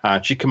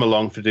 She'd come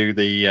along to do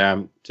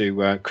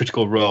the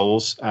critical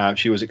rolls.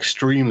 She was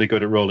extremely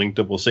good at rolling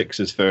double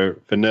sixes for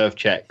nerve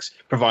checks,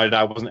 provided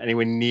I wasn't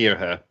anywhere near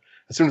her.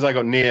 As soon as I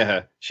got near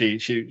her, she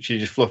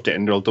just fluffed it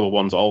and rolled double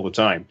ones all the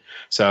time.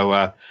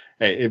 So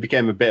it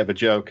became a bit of a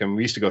joke. And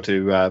we used to go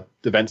to the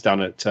events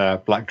down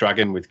at Black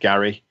Dragon with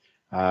Gary.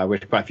 We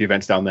had quite a few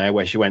events down there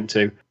where she went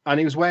to. And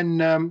it was when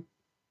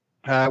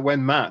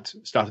Matt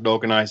started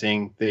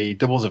organising the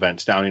doubles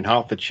events down in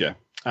Hertfordshire.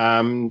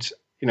 And,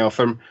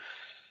 from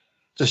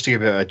just to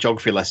give a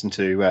geography lesson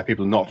to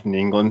people not from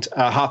England,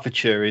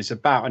 Hertfordshire is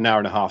about an hour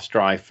and a half's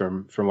drive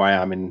from where I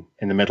am in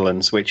the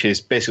Midlands, which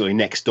is basically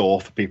next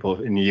door for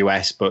people in the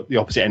US, but the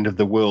opposite end of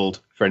the world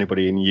for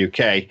anybody in the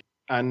UK.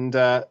 And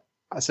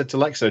I said to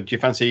Lexa, do you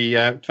fancy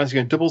going to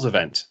a doubles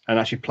event and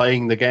actually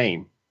playing the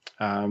game?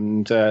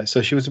 And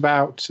so she was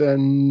about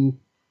 9,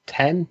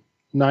 10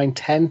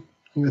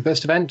 in the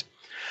first event.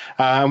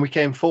 And we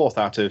came 4th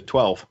out of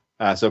 12.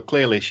 So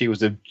clearly she was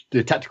the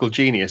tactical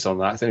genius on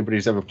that. If anybody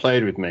who's ever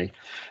played with me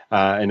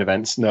in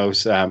events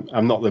knows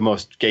I'm not the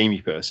most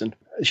gamey person.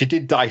 She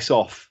did dice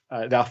off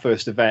our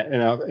first event.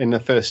 In the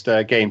first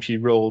game, she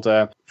rolled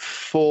the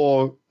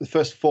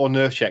first 4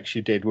 nerve checks she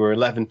did were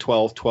 11,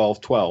 12,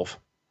 12, 12.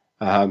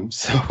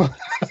 So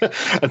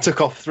and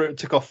took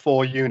off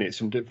 4 units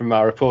from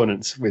our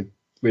opponents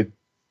with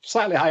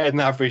slightly higher than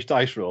average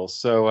dice rolls.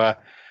 So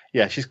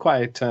she's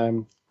quite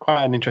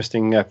an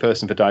interesting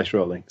person for dice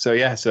rolling. So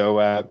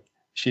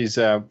she's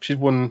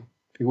won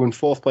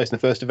 4th place in the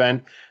first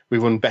event. We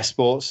won best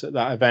sports at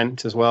that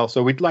event as well.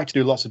 So we'd like to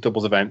do lots of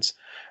doubles events.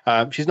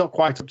 She's not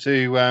quite up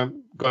to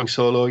going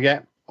solo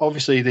yet.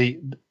 Obviously,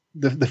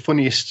 the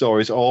funniest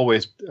story is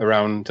always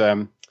around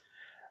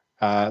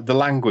the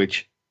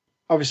language.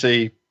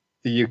 Obviously,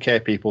 the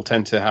UK people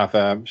tend to have,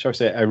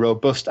 a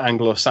robust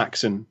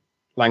Anglo-Saxon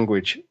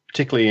language,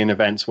 particularly in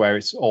events where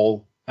it's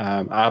all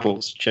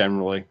adults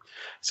generally.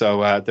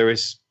 So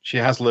she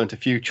has learnt a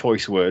few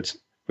choice words,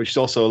 but she's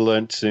also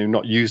learnt to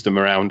not use them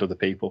around other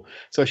people.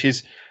 So she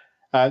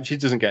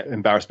doesn't get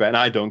embarrassed by it, and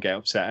I don't get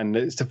upset. And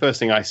it's the first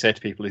thing I say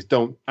to people is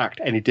don't act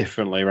any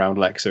differently around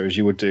Lexa as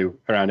you would do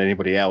around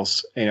anybody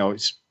else. We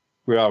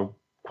are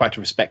quite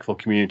a respectful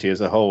community as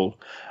a whole.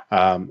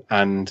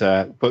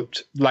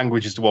 But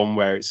language is the one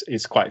where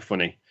it's quite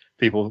funny.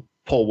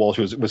 Paul Walsh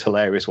was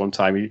hilarious one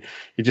time.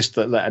 He just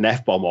let an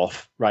F-bomb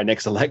off right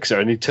next to Lexa,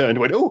 and he turned and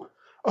went, ooh.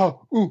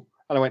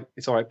 And I went,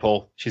 it's all right,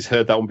 Paul. She's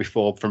heard that one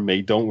before from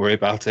me. Don't worry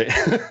about it.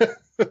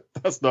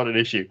 That's not an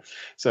issue.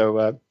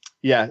 So,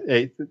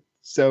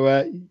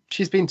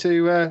 she's been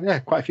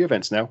to quite a few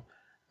events now.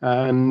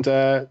 And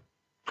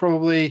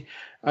probably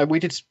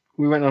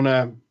we went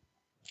on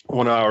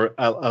one of our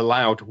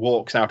allowed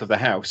walks out of the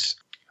house.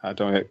 I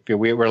don't know,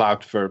 we were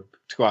allowed to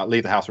go out,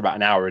 leave the house for about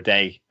an hour a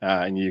day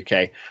in the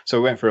UK. So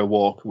we went for a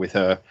walk with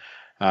her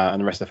and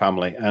the rest of the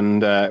family.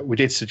 And we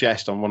did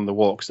suggest on one of the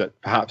walks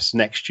that perhaps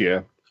next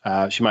year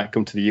she might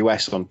come to the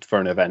US for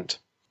an event.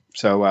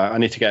 So I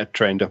need to get her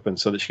trained up and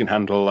so that she can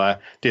handle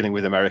dealing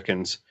with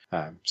Americans.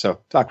 So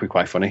that could be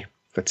quite funny.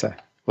 But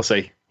we'll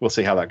see. We'll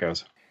see how that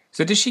goes.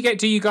 So do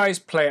you guys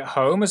play at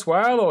home as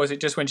well, or is it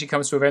just when she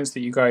comes to events that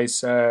you guys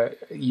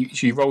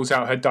she rolls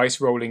out her dice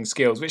rolling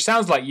skills, which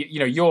sounds like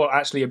you're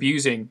actually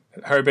abusing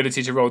her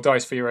ability to roll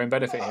dice for your own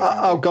benefit here.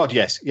 Oh God,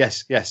 yes.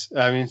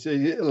 I mean,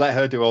 let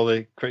her do all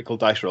the critical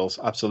dice rolls,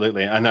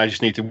 absolutely, and I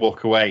just need to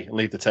walk away and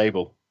leave the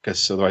table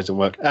because otherwise it doesn't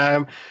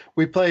work.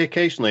 We play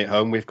occasionally at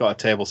home. We've got a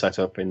table set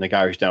up in the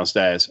garage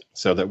downstairs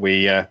so that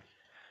we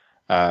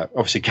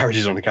obviously garage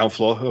is on the ground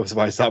floor,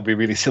 otherwise that would be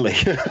really silly.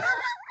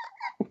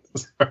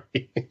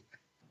 Sorry.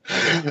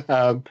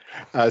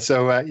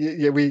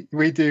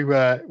 We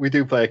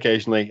do play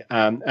occasionally,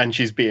 and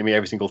she's beaten me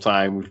every single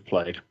time we've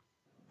played.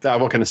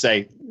 What can I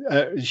say?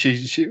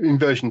 She in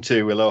version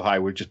 2,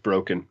 Elohai were just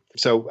broken.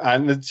 So,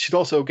 and she's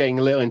also getting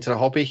a little into the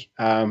hobby,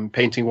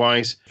 painting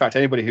wise. In fact,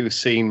 anybody who's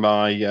seen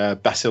my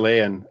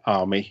Basilean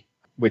army,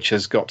 which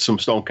has got some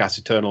Stormcast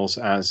Eternals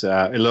as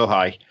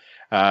Elohai,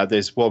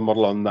 there's one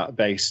model on that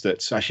base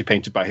that's actually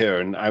painted by her,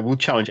 and I will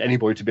challenge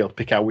anybody to be able to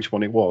pick out which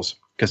one it was,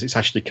 because it's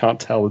actually can't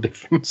tell the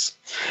difference.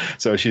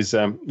 So she's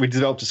we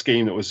developed a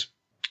scheme that was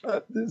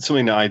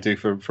something that I do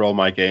for all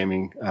my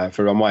gaming,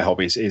 for all my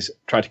hobbies, is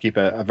try to keep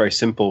a very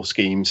simple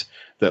schemes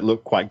that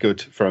look quite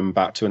good from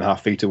about 2.5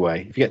 feet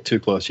away. If you get too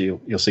close,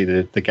 you'll see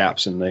the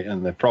gaps and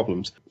the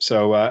problems.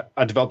 So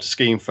I developed a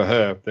scheme for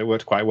her that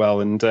worked quite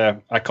well, and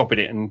I copied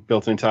it and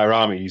built an entire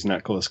army using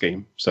that color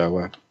scheme.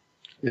 So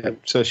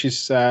so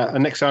she's a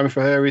next army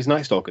for her is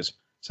Night Stalkers.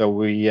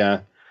 So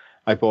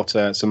I bought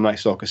some Night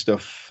Stalker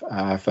stuff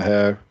for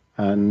her,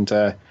 and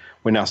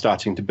we're now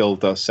starting to build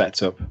those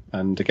sets up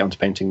and get onto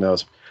painting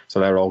those. So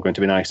they're all going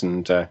to be nice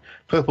and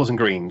purples and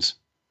greens,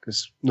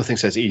 because nothing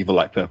says evil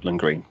like purple and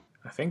green.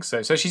 I think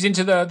so. So she's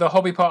into the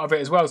hobby part of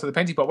it as well. So the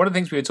painting part. One of the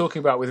things we were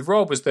talking about with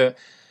Rob was that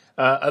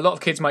a lot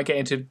of kids might get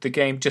into the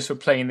game just for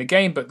playing the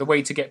game, but the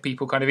way to get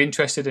people kind of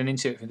interested and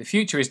into it for the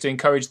future is to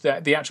encourage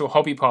the actual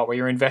hobby part, where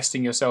you're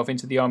investing yourself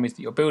into the armies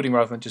that you're building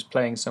rather than just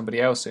playing somebody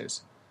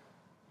else's.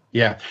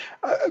 Yeah,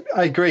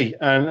 I agree,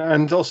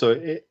 and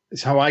also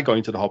it's how I got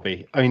into the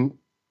hobby. I mean,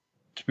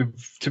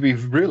 to be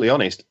really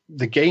honest,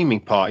 the gaming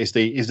part is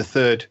the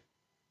third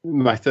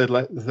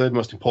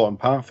most important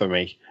part for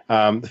me.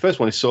 The first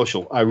one is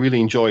social. I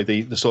really enjoy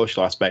the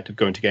social aspect of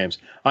going to games.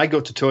 I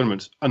go to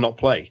tournaments and not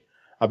play.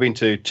 I've been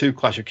to 2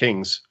 Clash of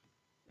Kings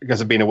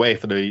because I've been away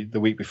for the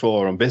week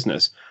before on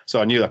business, so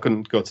I knew I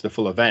couldn't go to the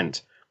full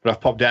event. But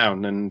I've popped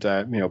down and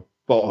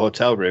bought a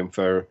hotel room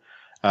for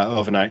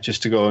overnight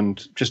just to go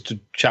and just to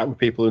chat with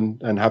people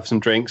and have some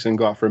drinks and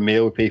go out for a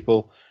meal with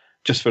people,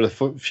 just for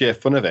the sheer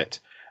fun of it.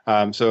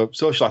 So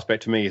social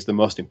aspect to me is the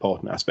most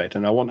important aspect,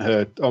 and I want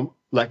her,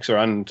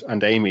 Lexa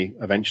and Amy,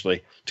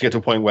 eventually to get to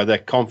a point where they're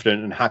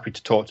confident and happy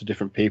to talk to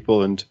different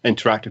people and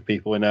interact with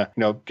people in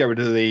get rid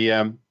of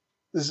the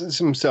there's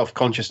some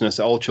self-consciousness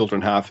that all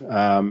children have,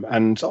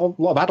 and a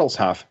lot of adults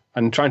have,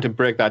 and trying to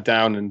break that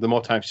down. And the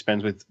more time she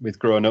spends with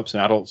grown-ups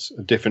and adults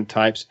of different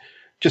types,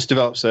 just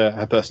develops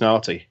her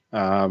personality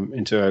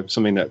into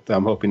something that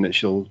I'm hoping that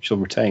she'll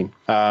retain.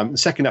 The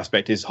second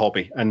aspect is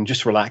hobby and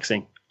just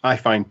relaxing. I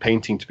find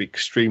painting to be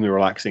extremely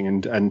relaxing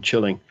and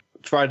chilling.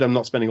 Provided I'm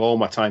not spending all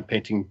my time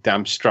painting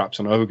damn straps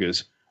on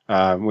ogres,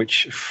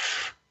 which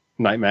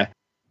nightmare.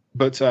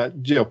 But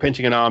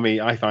painting an army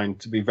I find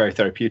to be very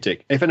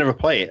therapeutic. If I never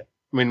play it,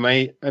 I mean,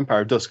 my Empire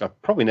of Dusk, I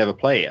probably never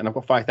play it, and I've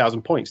got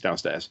 5,000 points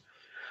downstairs.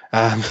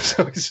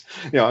 So it's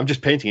I'm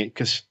just painting it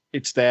because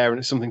it's there and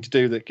it's something to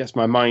do that gets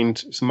my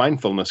mind some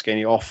mindfulness,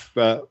 getting it off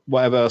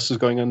whatever else is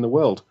going on in the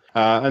world.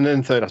 And then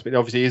the third aspect,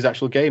 obviously, is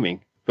actual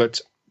gaming. But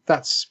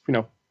that's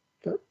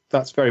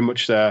that's very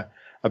much a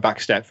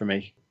back step for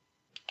me.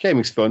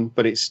 Gaming's fun,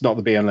 but it's not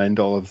the be and end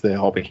all of the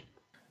hobby.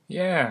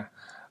 Yeah,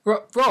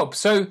 Rob.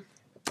 So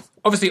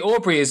obviously,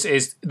 Aubrey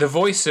is the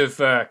voice of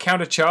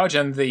Countercharge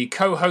and the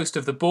co-host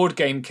of the Board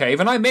Game Cave.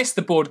 And I missed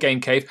the Board Game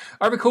Cave.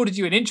 I recorded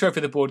you an intro for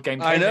the Board Game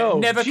Cave. I know.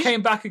 And it never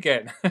came back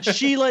again.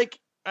 She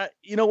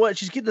you know what?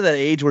 She's getting to that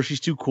age where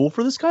she's too cool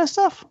for this kind of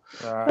stuff.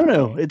 I don't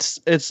know.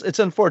 It's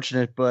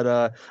unfortunate, but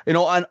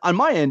on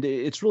my end,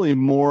 it's really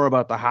more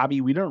about the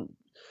hobby.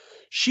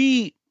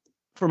 She,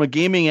 from a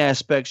gaming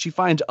aspect, she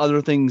finds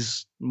other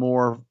things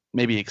more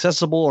maybe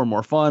accessible or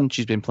more fun.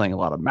 She's been playing a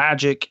lot of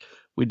Magic.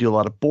 We do a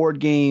lot of board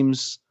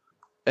games.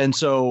 And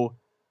so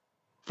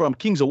from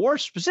Kings of War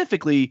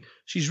specifically,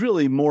 she's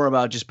really more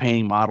about just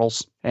painting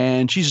models.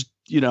 And she's,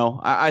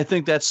 I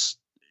think that's,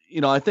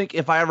 I think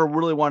if I ever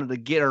really wanted to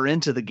get her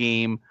into the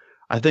game,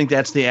 I think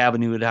that's the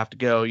avenue would have to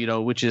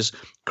go, which is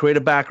create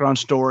a background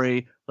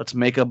story. Let's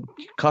make a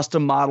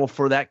custom model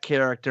for that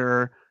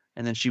character.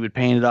 And then she would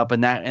paint it up,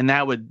 and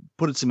that would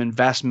put some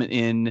investment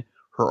in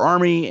her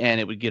army, and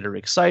it would get her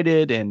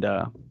excited. And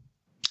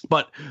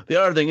but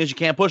the other thing is you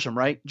can't push them,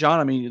 right,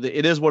 John? I mean,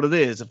 it is what it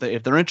is.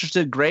 If they're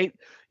interested, great.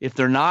 If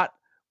they're not,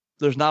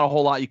 there's not a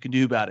whole lot you can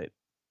do about it.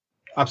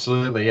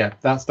 Absolutely, yeah.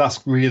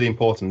 That's really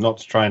important. Not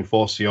to try and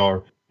force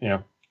your,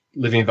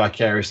 living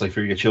vicariously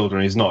through your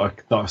children is not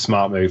a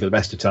smart move at the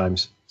best of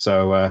times.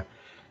 So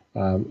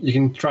you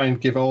can try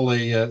and give all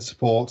the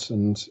support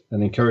and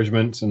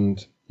encouragement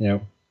and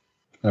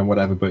and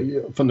whatever, but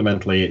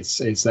fundamentally it's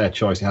their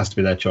choice. It has to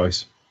be their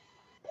choice.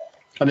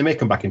 And they may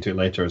come back into it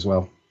later as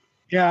well.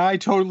 Yeah, I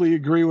totally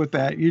agree with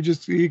that.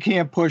 You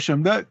can't push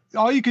them. That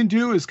all you can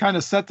do is kind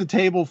of set the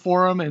table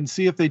for them and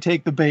see if they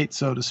take the bait,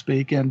 so to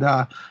speak, and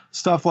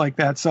stuff like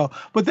that. So,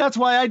 but that's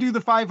why I do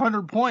the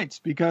 500 points,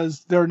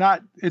 because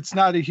it's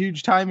not a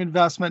huge time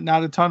investment,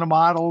 not a ton of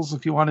models.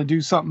 If you want to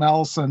do something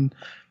else, and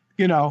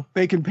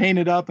they can paint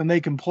it up and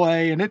they can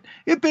play, and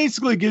it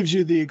basically gives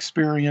you the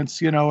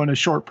experience, in a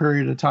short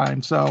period of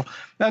time. So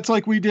that's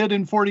like we did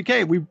in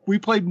 40K. We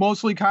played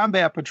mostly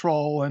Combat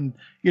Patrol and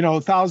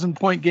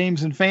 1,000-point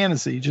games in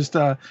fantasy, just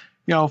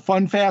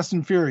fun, fast,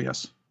 and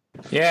furious.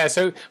 Yeah.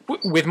 So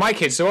with my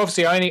kids, so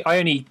obviously I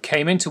only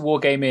came into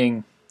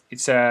wargaming.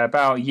 It's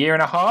about a year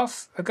and a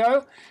half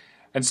ago,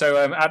 and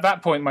so at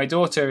that point, my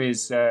daughter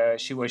is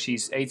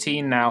she's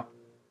 18 now.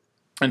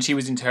 And she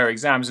was into her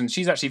exams, and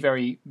she's actually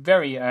very,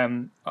 very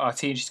arty,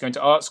 and she's going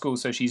to art school,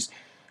 so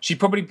she'd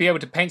probably be able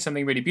to paint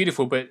something really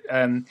beautiful. But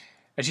and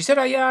she said,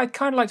 "Oh yeah, I'd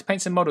kind of like to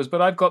paint some models, but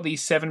I've got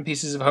these 7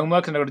 pieces of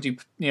homework, and I've got to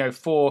do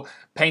 4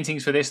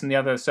 paintings for this and the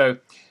other." So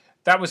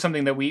that was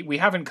something that we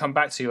haven't come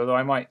back to, although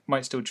I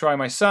might still try.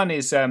 My son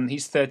is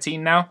he's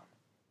 13 now,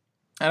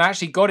 and I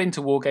actually got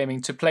into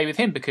wargaming to play with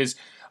him because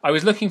I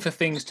was looking for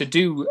things to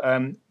do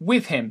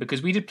with him,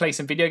 because we did play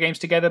some video games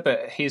together,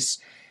 but he's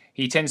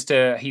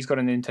got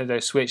a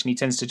Nintendo Switch and he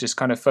tends to just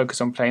kind of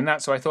focus on playing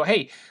that. So I thought,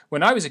 hey,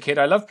 when I was a kid,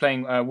 I loved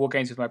playing war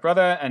games with my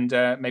brother, and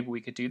maybe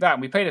we could do that.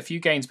 And we played a few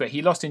games, but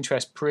he lost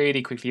interest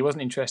pretty quickly. He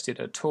wasn't interested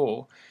at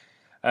all.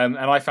 And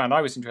I found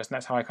I was interested, and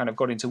that's how I kind of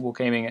got into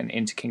wargaming and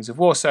into Kings of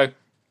War. So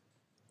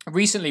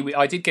recently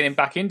I did get him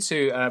back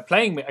into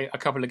playing a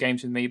couple of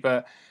games with me,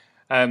 but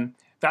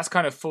that's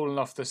kind of fallen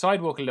off the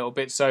sidewalk a little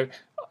bit. So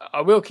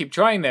I will keep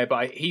trying there,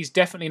 but he's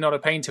definitely not a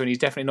painter, and he's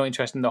definitely not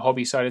interested in the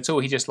hobby side at all.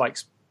 He just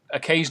likes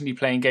occasionally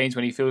playing games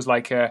when he feels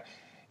like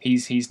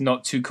he's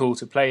not too cool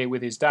to play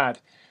with his dad.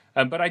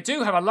 But I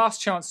do have a last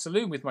chance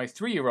saloon with my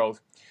 3-year-old.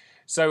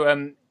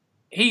 So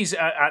he's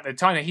at the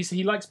time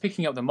he likes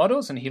picking up the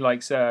models, and he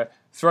likes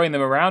throwing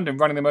them around and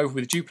running them over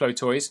with Duplo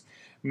toys,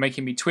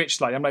 making me twitch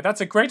slightly. I'm like,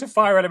 that's a greater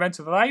fire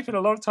elemental than I spent a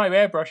lot of time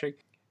airbrushing.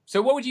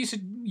 So what would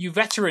you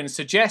veterans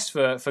suggest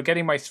for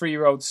getting my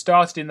 3-year-old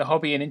started in the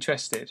hobby and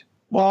interested?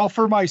 Well,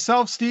 for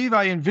myself, Steve,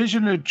 I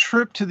envision a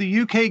trip to the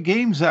UK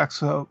Games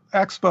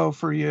Expo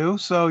for you.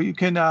 So you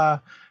can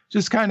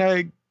just kind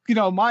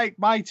of,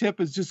 my tip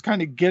is just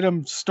kind of get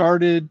them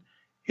started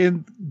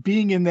in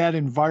being in that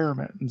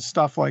environment and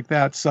stuff like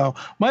that. So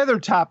my other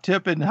top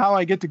tip, and how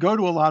I get to go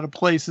to a lot of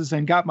places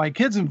and got my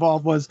kids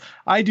involved, was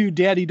I do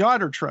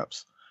daddy-daughter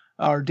trips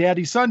or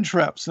daddy-son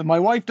trips, and my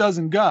wife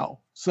doesn't go.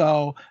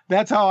 So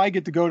that's how I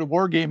get to go to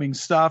wargaming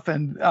stuff.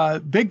 And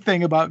big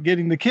thing about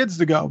getting the kids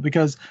to go,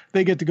 because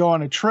they get to go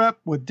on a trip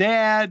with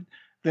dad.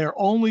 They're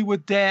only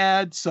with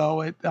dad.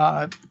 So it's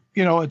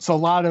a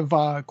lot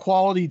of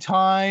quality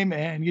time,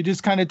 and you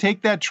just kind of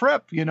take that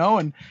trip,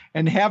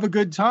 and have a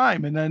good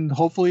time. And then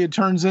hopefully it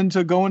turns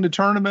into going to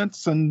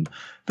tournaments and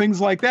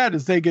things like that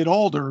as they get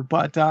older.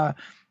 But,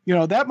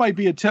 that might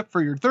be a tip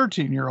for your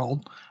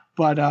 13-year-old.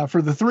 But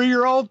for the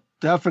 3-year-old,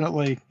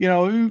 definitely,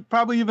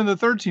 probably even the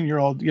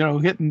 13-year-old,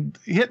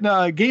 hitting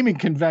a gaming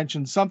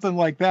convention, something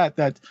like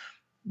that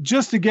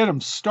just to get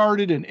them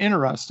started and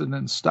interested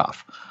in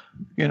stuff.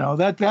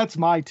 That's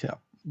my tip.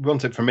 One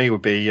tip for me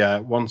would be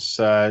once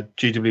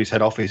GW's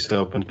head office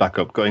opens back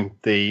up, doing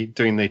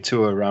the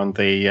tour around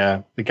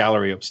the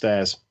gallery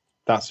upstairs.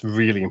 That's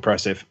really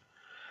impressive.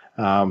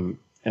 And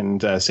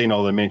seeing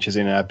all the miniatures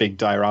in big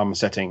diorama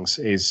settings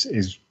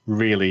is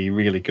really,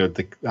 really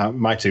good.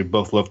 My two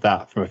both loved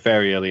that from a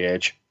very early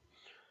age.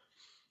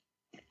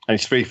 And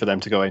it's free for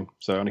them to go in,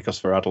 so it only costs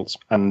for adults.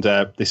 And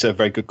they serve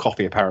very good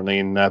coffee, apparently,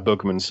 in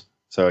Bugman's,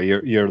 so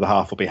your other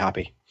half will be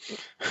happy.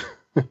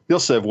 They'll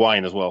serve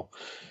wine as well.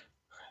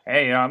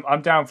 Hey,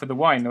 I'm down for the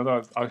wine,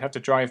 although I'll have to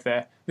drive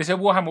there. This is at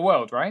Warhammer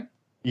World, right?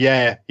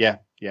 Yeah. Yeah,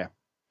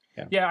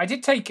 I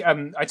did take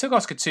I took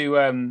Oscar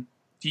to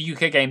the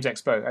UK Games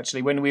Expo,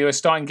 actually, when we were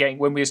starting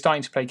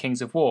to play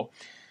Kings of War.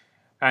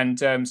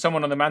 And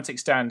someone on the Mantic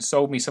stand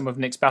sold me some of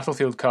Nick's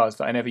Battlefield cards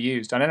that I never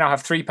used. And I now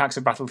have 3 packs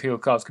of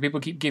Battlefield cards, because people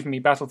keep giving me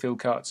Battlefield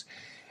cards.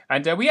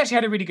 And we actually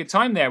had a really good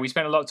time there. We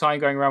spent a lot of time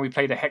going around. We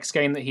played a Hex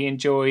game that he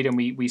enjoyed, and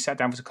we sat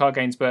down for some card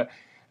games. But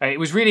it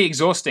was really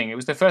exhausting. It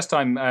was the first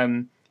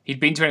time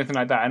he'd been to anything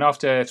like that. And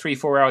after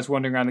 3-4 hours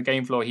wandering around the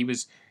game floor, he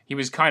was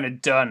kind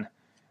of done.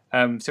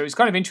 So it's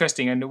kind of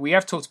interesting. And we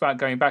have talked about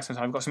going back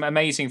sometime. I've got some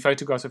amazing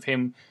photographs of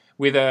him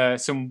with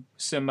some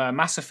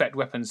Mass Effect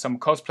weapons some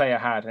cosplayer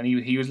had, and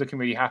he was looking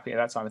really happy at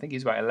that time. I think he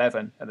was about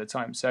 11 at the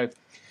time, so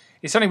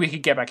it's something we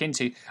could get back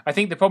into. I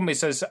think the problem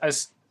is,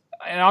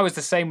 and I was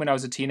the same when I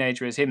was a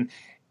teenager as him,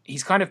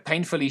 he's kind of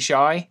painfully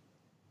shy,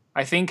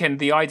 I think, and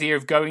the idea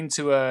of going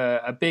to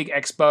a big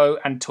expo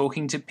and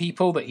talking to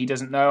people that he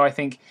doesn't know, I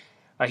think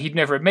he'd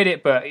never admit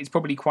it, but it's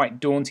probably quite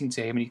daunting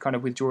to him, and he's kind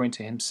of withdrawing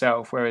to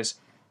himself, whereas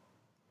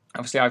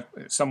obviously I've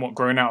somewhat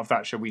grown out of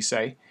that, shall we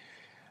say.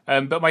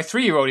 But my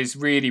 3-year-old is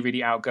really,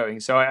 really outgoing.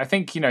 So I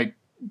think,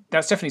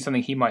 that's definitely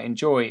something he might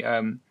enjoy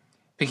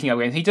picking up.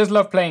 And he does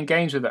love playing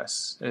games with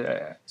us.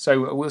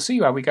 So we'll see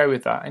how we go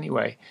with that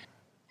anyway.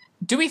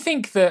 Do we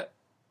think that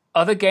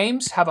other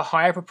games have a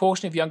higher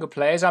proportion of younger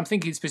players? I'm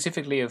thinking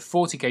specifically of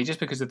 40k just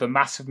because of the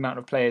massive amount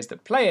of players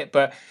that play it,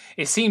 but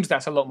it seems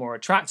that's a lot more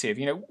attractive.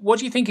 What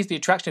do you think is the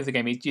attraction of the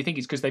game? Do you think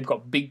it's because they've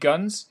got big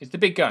guns? It's the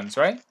big guns,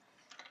 right?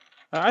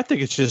 I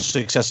think it's just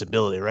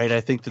accessibility, right?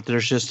 I think that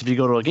there's just, if you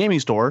go to a gaming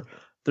store,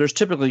 there's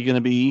typically going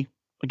to be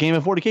a game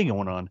of 40k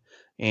going on.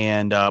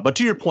 And but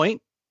to your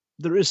point,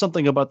 there is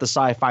something about the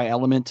sci-fi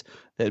element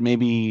that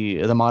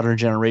maybe the modern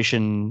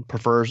generation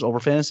prefers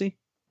over fantasy.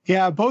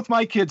 Yeah, both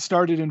my kids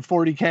started in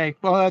 40K.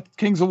 Well,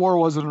 Kings of War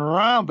wasn't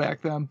around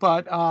back then,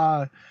 but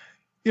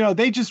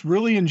they just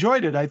really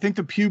enjoyed it. I think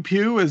the Pew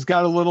Pew has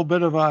got a little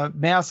bit of a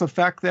mass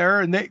effect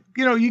there, and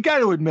you got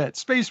to admit,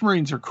 Space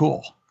Marines are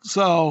cool.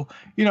 So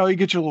you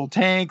get your little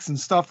tanks and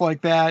stuff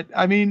like that.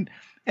 I mean,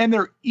 and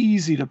they're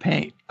easy to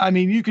paint. I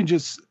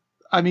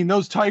mean,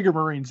 those Tiger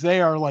Marines, they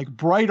are like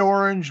bright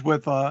orange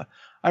with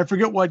I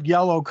forget what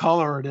yellow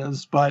color it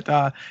is, but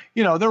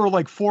there were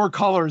like 4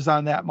 colors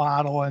on that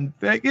model, and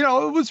it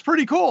was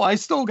pretty cool. I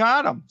still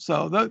got them,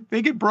 so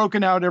they get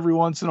broken out every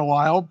once in a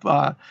while,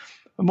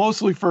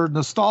 mostly for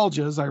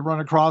nostalgias. I run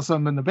across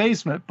them in the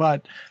basement,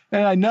 and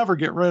I never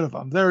get rid of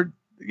them. They're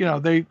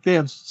they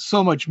have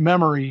so much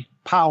memory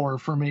power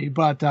for me,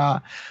 but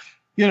I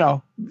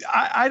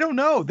don't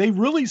know. They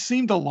really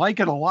seem to like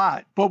it a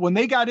lot, but when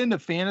they got into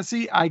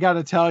fantasy, I got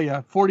to tell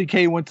you,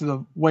 40K went to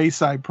the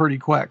wayside pretty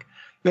quick.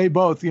 They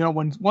both,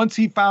 once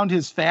he found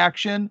his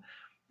faction,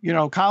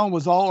 Colin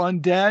was all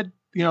undead.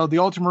 The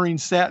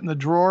Ultramarines sat in the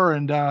drawer,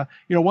 and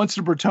once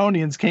the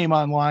Bretonnians came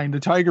online, the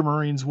Tiger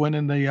Marines went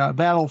in the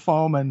battle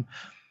foam, and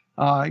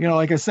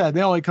like I said,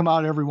 they only come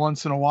out every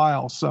once in a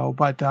while. So,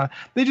 but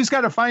they just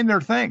got to find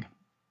their thing.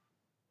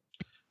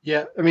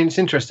 Yeah, I mean, it's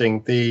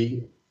interesting.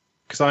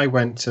 Because I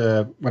went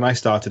when I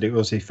started, it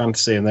was a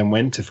fantasy, and then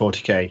went to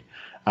 40K.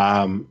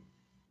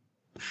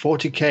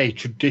 40K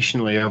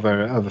traditionally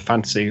over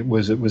fantasy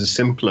was a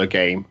simpler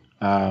game.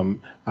 I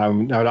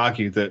would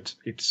argue that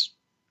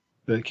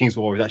the Kings of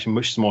War is actually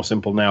much more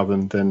simple now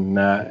than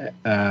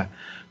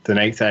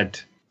 8th Ed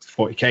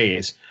 40K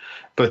is.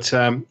 But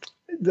I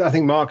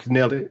think Mark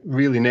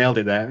really nailed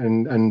it there,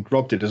 and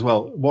Rob did as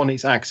well. One,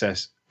 it's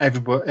access.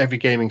 Every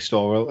gaming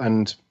store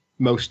and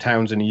most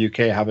towns in the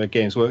UK have a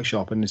Games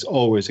Workshop, and there's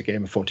always a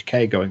game of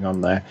 40K going on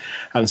there.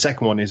 And the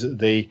second one is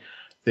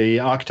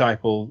the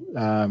archetypal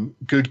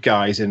good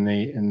guys in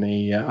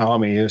the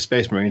army of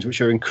Space Marines,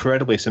 which are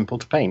incredibly simple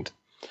to paint.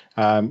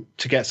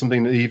 To get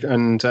something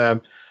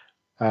that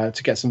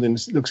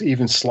looks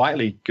even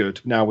slightly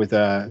good now with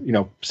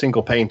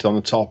single paint on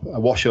the top, a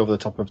wash over the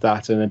top of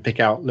that, and then pick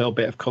out a little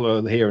bit of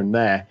color here and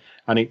there,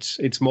 and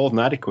it's more than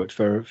adequate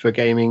for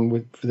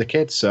gaming for the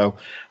kids. So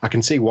I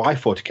can see why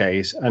 40K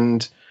is,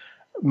 and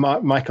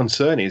my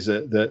concern is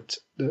that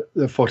the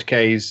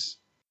 40K's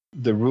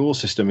the rule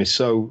system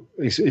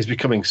is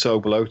becoming so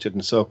bloated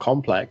and so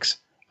complex,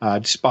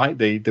 despite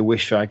the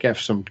wish I get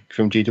from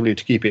GW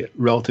to keep it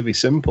relatively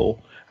simple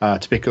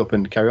to pick up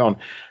and carry on.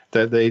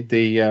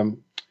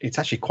 It's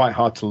actually quite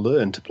hard to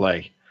learn to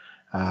play,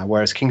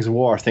 whereas Kings of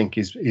War, I think,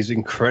 is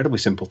incredibly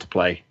simple to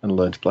play and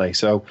learn to play.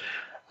 So,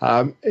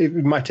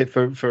 my tip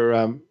for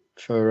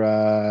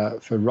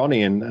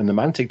Ronnie and the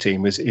Mantic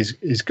team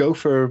is go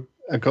for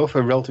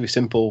relatively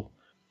simple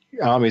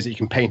armies that you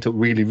can paint up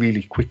really,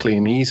 really quickly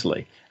and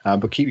easily,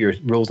 but keep your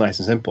rules nice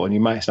and simple, and you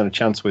might stand a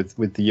chance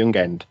with the young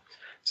end.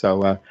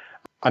 So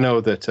I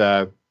know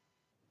that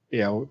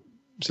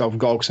sort of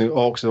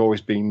orcs have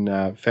always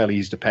been fairly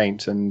easy to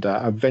paint, and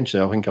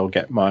eventually I think I'll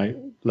get my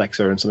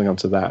Lexa and something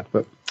onto that.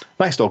 But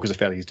Night Stalkers are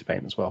fairly easy to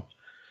paint as well.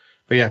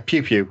 But yeah,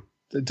 Pew Pew,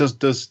 it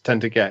does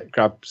tend to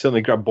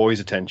grab boys'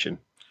 attention.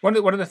 One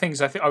of the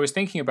things I was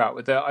thinking about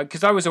with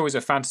because I was always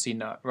a fantasy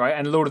nut, right?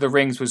 And Lord of the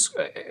Rings was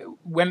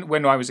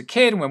when I was a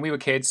kid and when we were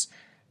kids,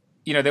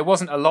 there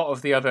wasn't a lot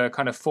of the other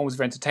kind of forms of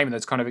entertainment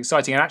that's kind of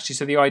exciting. And actually,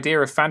 so the idea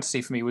of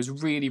fantasy for me was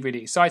really,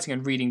 really exciting.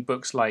 And reading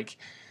books like,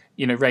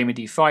 Raymond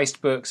D. Feist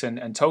books and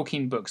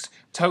Tolkien books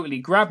totally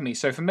grabbed me.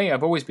 So for me,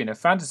 I've always been a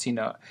fantasy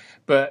nut.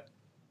 But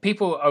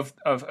people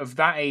of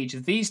that age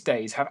these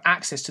days have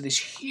access to this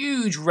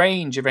huge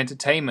range of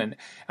entertainment,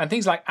 and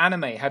things like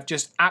anime have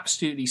just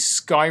absolutely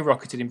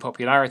skyrocketed in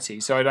popularity.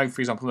 So I know,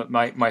 for example, that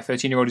my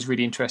 13-year-old is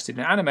really interested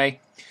in anime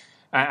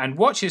and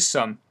watches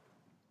some.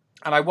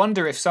 And I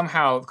wonder if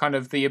somehow kind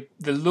of the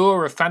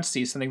lure of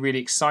fantasy is something really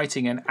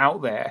exciting and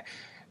out there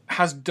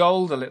has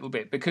dulled a little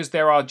bit, because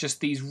there are just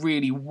these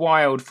really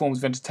wild forms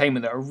of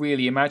entertainment that are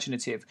really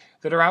imaginative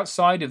that are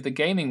outside of the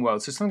gaming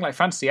world. So something like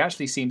fantasy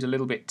actually seems a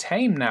little bit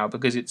tame now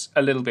because it's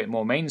a little bit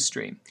more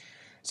mainstream.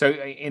 So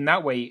in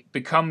that way, it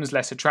becomes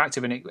less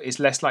attractive and it is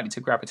less likely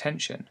to grab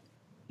attention.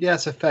 Yeah,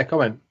 it's a fair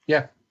comment.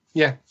 Yeah.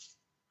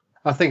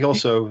 I think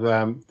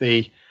also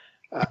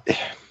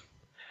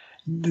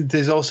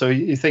there's also,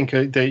 you think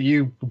that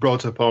you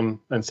brought up on,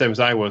 and same as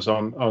I was,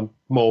 on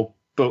more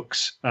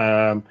books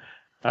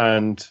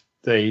and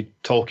the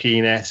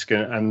Tolkien-esque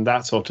and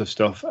that sort of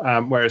stuff.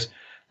 Whereas,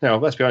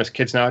 let's be honest,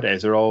 kids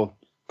nowadays are all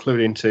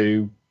clued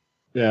into,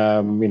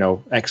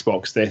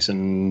 Xbox this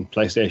and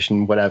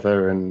PlayStation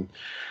whatever, and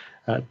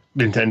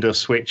Nintendo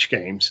Switch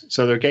games.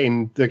 So they're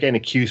getting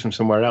accused from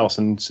somewhere else,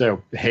 and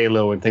so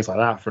Halo and things like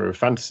that for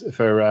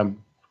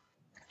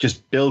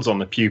just builds on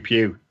the Pew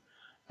Pew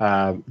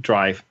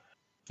drive.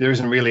 There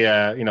isn't really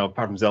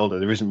apart from Zelda,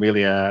 there isn't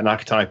really an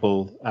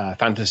archetypal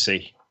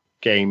fantasy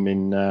game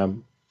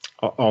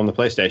on the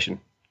PlayStation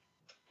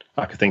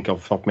I could think of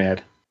off the top of my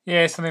head.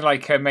 Yeah, something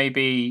like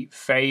maybe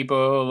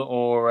Fable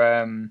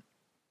or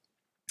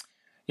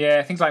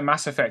things like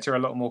Mass Effect are a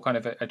lot more kind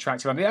of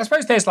attractive. I mean, I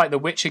suppose there's like the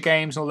Witcher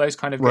games and all those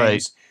kind of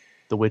games.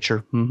 The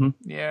Witcher. Mm-hmm.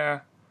 Yeah.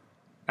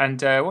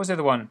 And what was the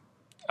other one?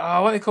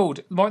 Oh, what are they called?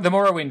 The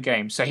Morrowind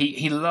games. So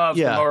he loved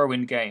the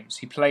Morrowind games.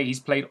 He's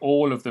played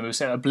all of them.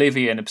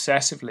 Oblivion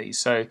obsessively.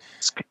 So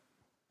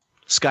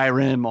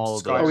Skyrim, all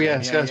of those. Oh yeah,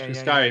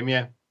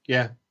 Skyrim.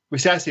 Yeah. We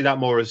see I see that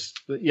more as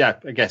I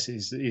guess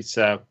it's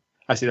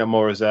I see that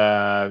more as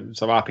a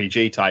sort of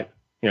RPG type.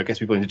 Gets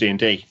people into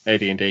D&D,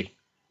 AD&D,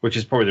 which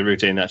is probably the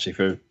routine actually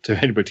to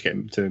anybody to get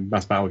into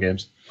mass battle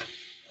games.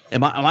 And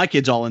my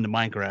kids all into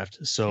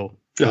Minecraft, so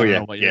I don't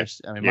know about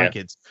yours. I mean, my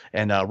kids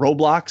and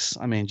Roblox.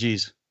 I mean,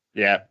 geez.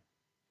 Yeah.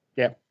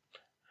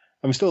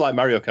 I'm still like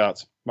Mario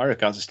Kart. Mario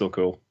Karts are still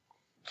cool.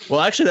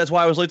 Well, actually, that's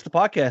why I was late to the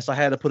podcast. I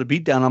had to put a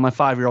beat down on my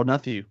 5-year-old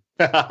nephew.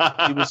 He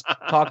was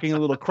talking a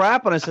little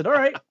crap, and I said, "All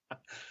right."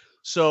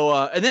 So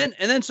and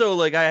then so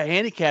like I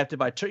handicapped it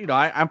by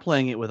I'm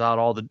playing it without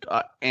all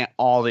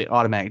the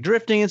automatic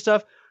drifting and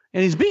stuff,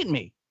 and he's beating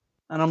me,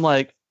 and I'm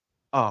like,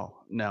 oh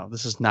no,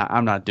 this is not.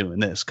 I'm not doing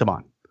this. Come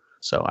on.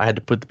 So I had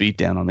to put the beat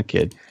down on the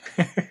kid.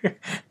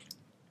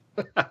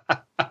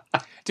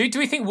 Do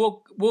we think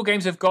war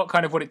games have got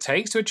kind of what it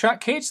takes to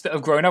attract kids that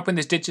have grown up in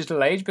this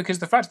digital age? Because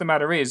the fact of the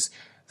matter is,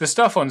 the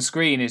stuff on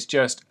screen is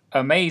just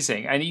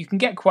amazing, and you can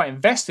get quite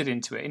invested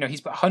into it.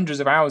 He's put hundreds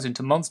of hours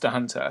into Monster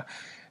Hunter.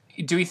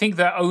 Do we think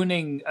that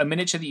owning a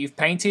miniature that you've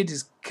painted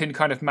can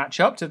kind of match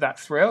up to that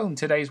thrill in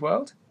today's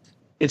world?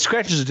 It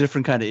scratches a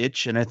different kind of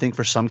itch, and I think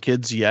for some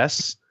kids,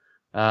 yes.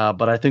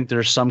 But I think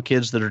there's some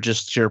kids that are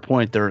just, to your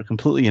point, they're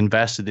completely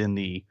invested in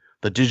the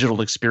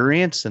digital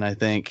experience, and I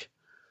think,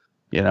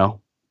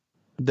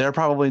 they're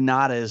probably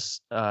not as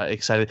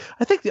excited.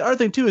 I think the other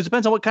thing, too, is it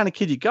depends on what kind of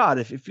kid you got.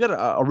 If you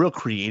got a real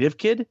creative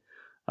kid,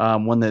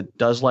 one that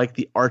does like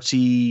the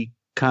artsy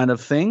kind of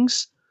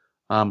things,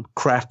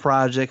 craft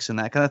projects and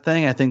that kind of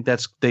thing, I think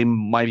they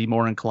might be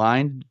more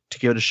inclined to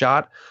give it a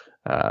shot.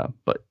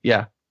 But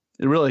yeah,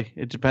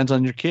 it depends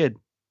on your kid.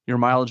 Your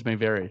mileage may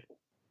vary.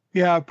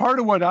 Yeah, part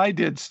of what I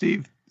did,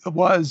 Steve,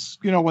 was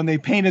when they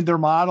painted their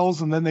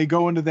models and then they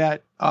go into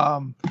that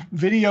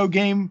video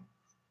game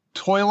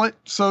toilet,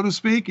 so to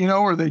speak,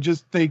 where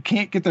they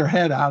can't get their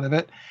head out of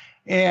it,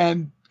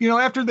 and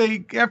after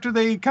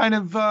they kind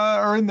of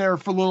are in there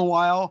for a little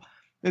while,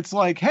 it's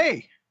like,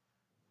 hey,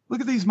 look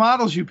at these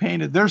models you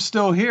painted. They're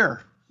still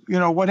here.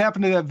 What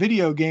happened to that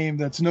video game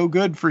that's no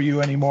good for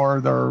you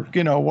anymore? Or,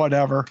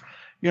 whatever.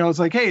 It's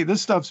like, hey,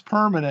 this stuff's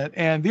permanent.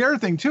 And the other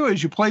thing, too,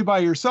 is you play by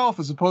yourself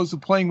as opposed to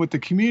playing with the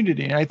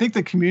community. And I think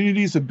the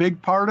community is a big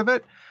part of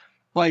it.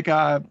 Like,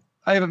 I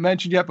haven't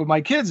mentioned yet, but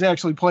my kids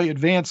actually play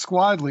Advanced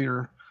Squad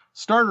Leader,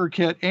 Starter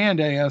Kit, and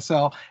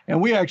ASL.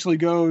 And we actually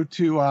go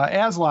to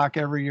ASLOC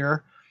every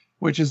year,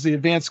 which is the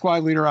Advanced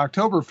Squad Leader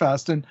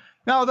Oktoberfest. And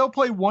now they'll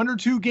play 1 or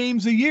 2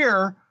 games a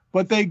year,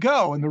 but they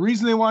go. And the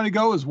reason they want to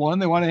go is, 1,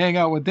 they want to hang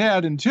out with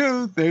dad, and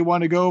 2, they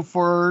want to go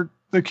for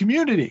the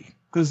community,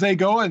 because they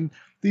go and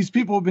these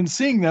people have been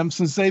seeing them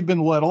since they've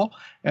been little,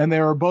 and they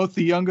are both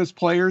the youngest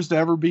players to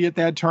ever be at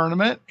that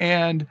tournament.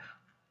 And,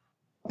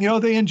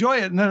 they enjoy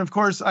it. And then, of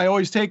course, I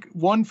always take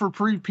 1 for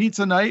free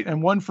pizza night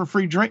and 1 for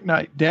free drink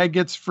night. Dad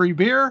gets free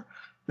beer.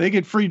 They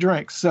get free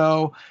drinks.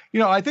 So,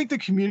 I think the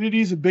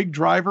community is a big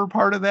driver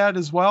part of that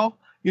as well.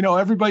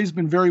 Everybody's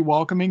been very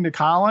welcoming to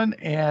Colin,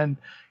 and,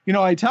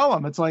 I tell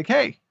them, it's like,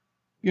 hey,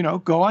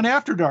 go on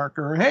After Dark,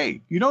 or,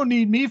 hey, you don't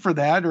need me for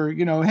that. Or,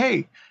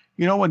 hey,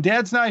 when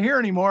dad's not here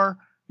anymore,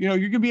 you're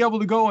going to be able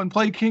to go and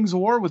play Kings of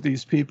War with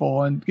these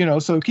people. And,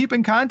 so keep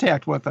in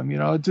contact with them.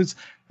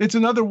 It's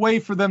another way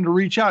for them to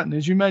reach out. And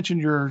as you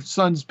mentioned, your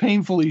son's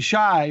painfully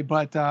shy,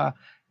 but,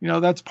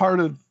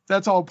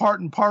 that's all part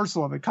and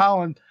parcel of it.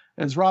 Colin,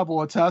 as Rob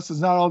will attest,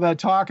 is not all that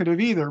talkative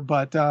either.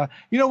 But,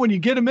 when you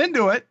get him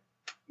into it,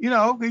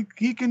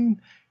 he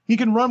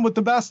can run with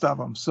the best of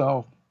them.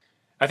 So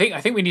I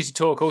think we need to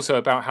talk also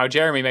about how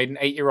Jeremy made an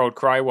 8-year-old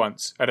cry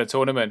once at a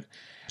tournament.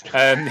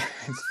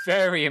 It's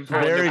very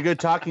important. Very good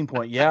talking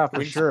point. Yeah,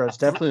 for sure. It's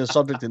definitely a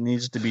subject that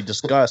needs to be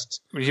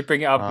discussed. We should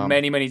bring it up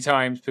many, many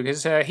times,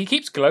 because he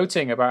keeps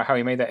gloating about how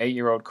he made that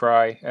 8-year-old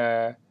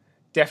cry.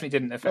 Definitely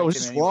didn't affect him. It was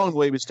just wrong the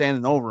way he was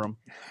standing over him.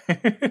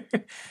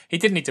 He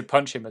did need to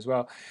punch him as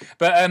well.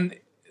 But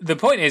the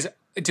point is,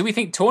 do we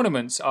think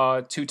tournaments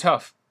are too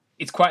tough?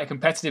 It's quite a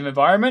competitive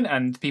environment,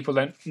 and people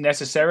don't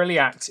necessarily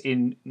act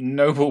in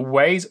noble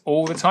ways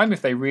all the time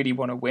if they really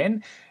want to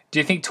win. Do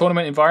you think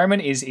tournament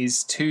environment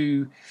is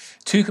too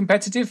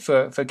competitive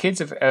for kids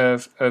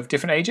of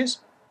different ages?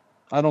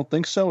 I don't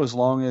think so, as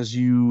long as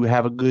you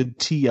have a good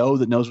TO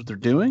that knows what they're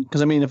doing.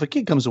 Because, if a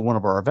kid comes to one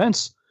of our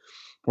events,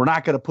 we're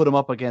not going to put them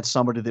up against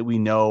somebody that we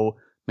know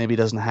maybe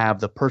doesn't have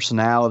the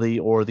personality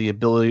or the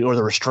ability or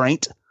the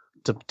restraint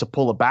to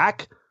pull it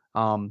back.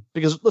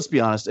 Because let's be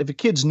honest, if a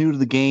kid's new to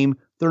the game,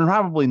 they're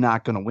probably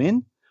not going to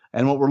win.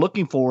 And what we're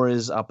looking for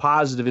is a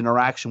positive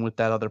interaction with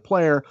that other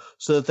player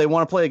so that they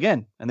want to play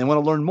again and they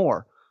want to learn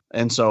more.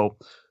 And so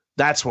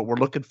that's what we're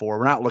looking for.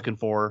 We're not looking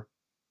for,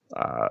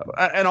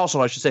 and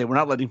also I should say, we're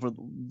not let the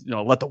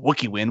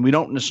Wookiee win. We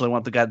don't necessarily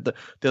want the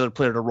other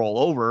player to roll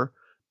over.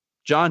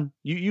 John,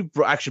 you've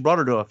actually brought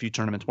her to a few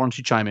tournaments. Why don't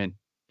you chime in?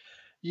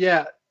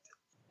 Yeah,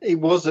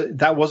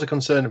 that was a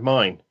concern of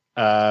mine.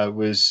 I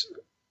was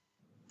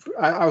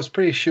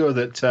pretty sure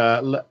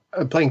that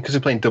because we're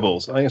playing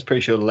doubles, I think I was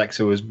pretty sure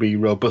Alexa would be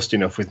robust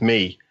enough with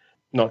me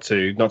not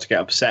to get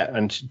upset.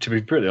 And to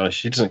be brutally honest,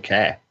 she doesn't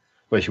care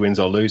whether she wins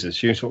or loses.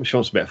 She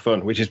wants a bit of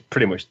fun, which is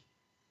pretty much,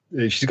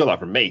 she's got that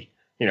from me.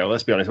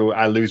 Let's be honest,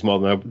 I lose more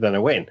than I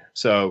win.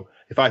 So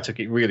if I took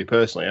it really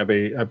personally, I'd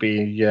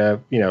be I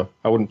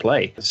wouldn't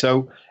play.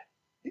 So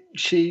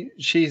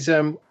she's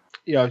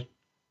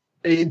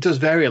it does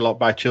vary a lot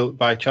by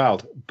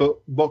child. But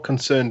what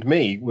concerned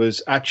me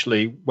was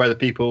actually whether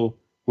people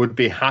would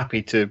be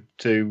happy to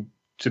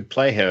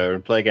play her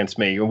and play against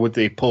me, or would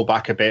they pull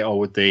back a bit, or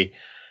would they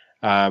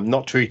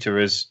not treat her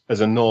as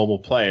a normal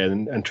player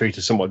and treat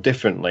her somewhat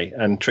differently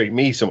and treat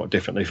me somewhat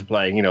differently for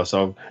playing,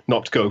 so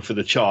not go for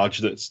the charge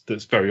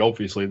that's very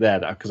obviously there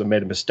because I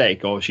made a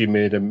mistake or she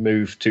made a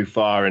move too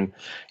far and,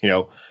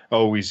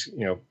 always,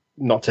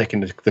 not taking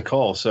the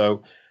call.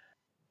 So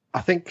I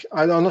think,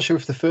 I'm not sure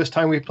if the first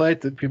time we played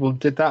that people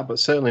did that, but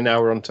certainly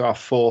now we're on to our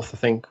fourth. I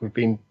think we've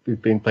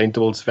been playing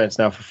doubles events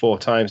now for 4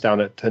 times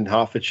down in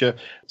Hertfordshire.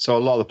 So a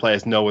lot of the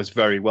players know us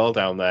very well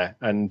down there,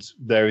 and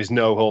there is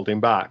no holding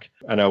back.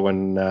 I know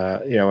when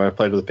I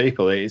played with other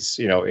people,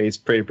 it's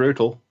pretty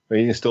brutal. I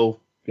mean, you're still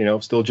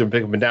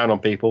jumping up and down on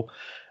people,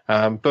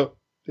 but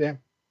yeah,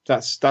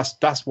 that's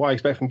what I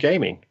expect from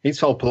gaming.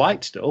 It's all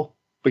polite still,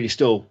 but you're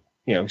still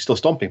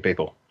stomping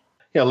people.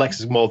 Lex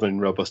is more than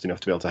robust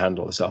enough to be able to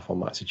handle herself on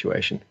that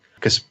situation.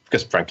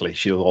 Because frankly,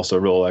 she'll also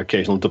roll an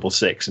occasional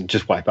 6 and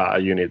just wipe out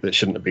a unit that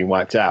shouldn't have been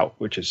wiped out,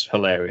 which is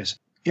hilarious.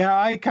 Yeah,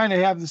 I kind of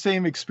have the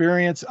same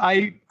experience.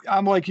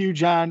 I'm like you,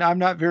 John. I'm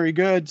not very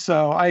good,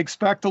 so I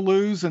expect to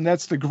lose, and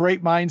that's the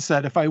great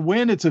mindset. If I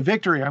win, it's a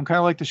victory. I'm kind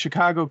of like the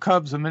Chicago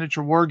Cubs of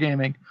miniature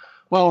wargaming.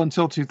 Well,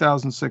 until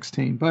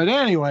 2016. But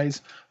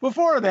anyways,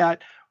 before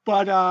that,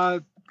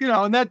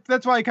 and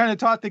that's why I kind of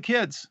taught the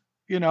kids.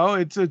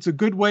 It's a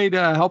good way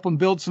to help them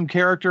build some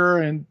character.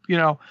 And,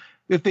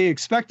 if they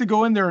expect to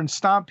go in there and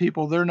stomp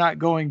people, they're not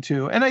going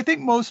to. And I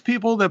think most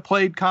people that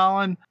played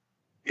Colin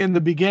in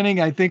the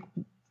beginning, I think,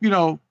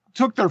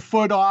 took their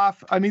foot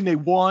off. I mean, they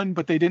won,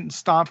 but they didn't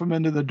stomp him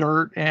into the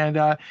dirt.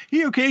 And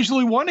he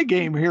occasionally won a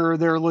game here or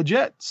there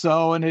legit.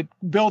 So, and it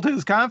built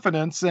his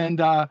confidence. And,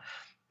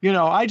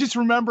 I just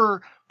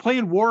remember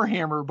playing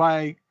Warhammer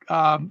by,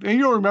 and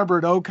you'll remember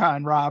at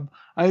Ocon, Rob.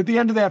 At the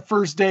end of that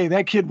first day,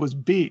 that kid was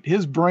beat.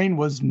 His brain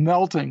was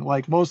melting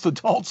like most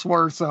adults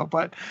were. So,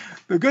 but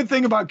the good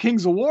thing about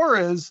Kings of War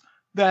is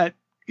that,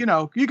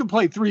 you can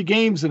play 3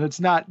 games and it's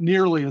not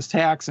nearly as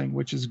taxing,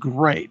 which is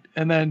great.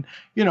 And then,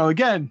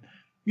 again,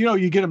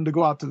 you get them to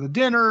go out to the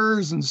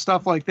dinners and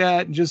stuff like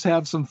that and just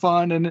have some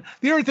fun. And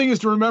the other thing is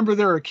to remember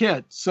they're a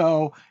kid.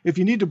 So if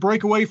you need to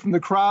break away from the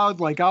crowd,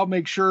 like I'll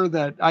make sure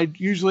that I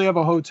usually have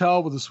a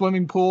hotel with a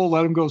swimming pool,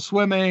 let them go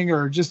swimming,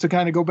 or just to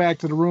kind of go back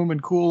to the room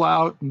and cool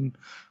out and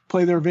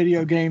play their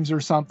video games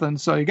or something.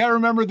 So you got to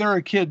remember they're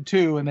a kid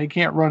too, and they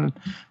can't run,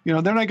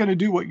 they're not going to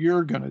do what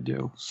you're going to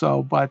do.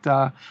 So, but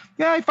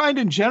I find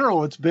in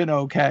general, it's been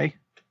okay.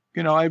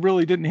 I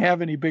really didn't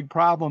have any big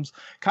problems.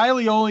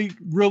 Kylie only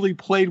really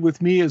played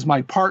with me as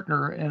my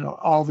partner in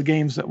all the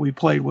games that we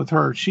played with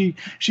her. She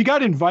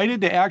got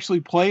invited to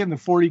actually play in the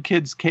 40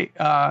 kids kid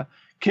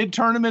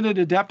tournament at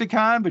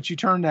Adepticon, but she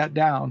turned that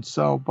down.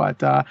 So,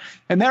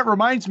 and that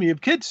reminds me of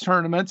kids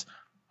tournaments.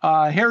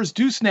 Harris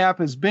Dewsnap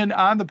has been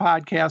on the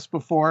podcast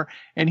before,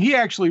 and he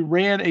actually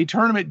ran a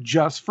tournament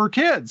just for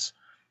kids.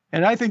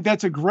 And I think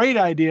that's a great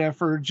idea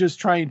for just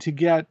trying to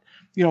get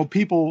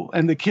people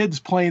and the kids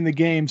playing the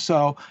game.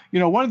 So,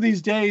 one of these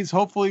days,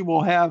 hopefully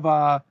we'll have,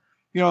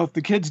 if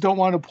the kids don't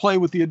want to play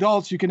with the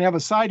adults, you can have a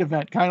side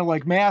event, kind of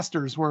like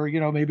Masters, where,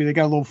 maybe they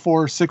got a little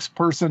 4 or 6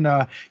 person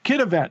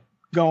kid event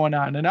going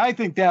on. And I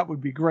think that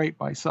would be great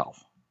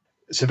myself.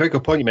 It's a very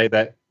good point you made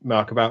there,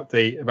 Mark, about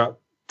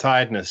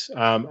tiredness.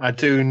 I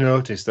do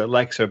notice that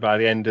Lexa, by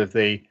the end of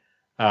the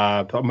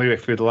midway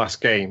through the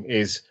last game,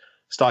 is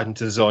starting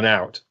to zone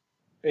out.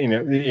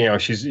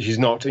 She's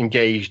not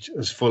engaged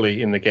as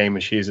fully in the game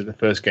as she is at the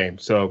first game.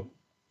 So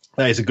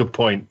that is a good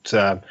point.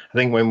 I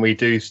think when we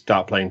do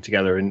start playing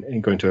together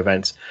and going to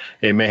events,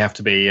 it may have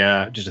to be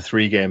just a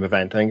 3-game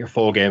event. I think a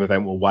 4-game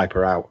event will wipe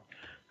her out.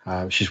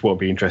 She just won't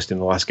be interested in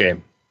the last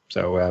game.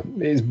 So,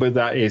 but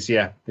that is,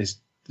 is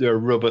the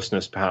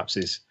robustness perhaps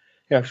is,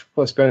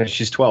 let's be honest,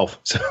 she's 12.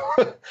 So,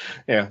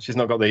 she's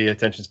not got the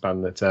attention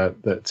span that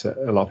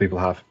a lot of people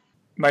have.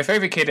 My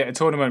favorite kid at a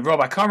tournament, Rob,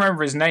 I can't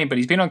remember his name, but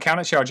he's been on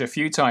Counter Charge a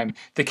few times.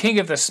 The king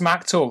of the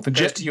smack talk.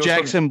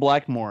 Jackson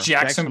Blackmore.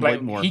 Jackson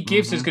Blackmore. He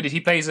gives as good as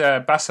he plays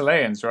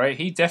Basileans, right?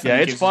 He definitely.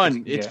 Yeah, it's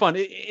fun. It's fun.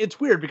 It's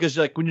weird because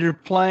like when you're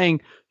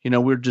playing,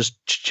 we're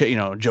just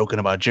joking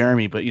about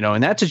Jeremy, but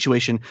in that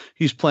situation,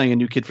 he's playing a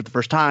new kid for the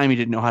first time. He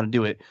didn't know how to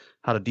do it,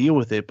 how to deal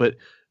with it. But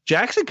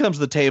Jackson comes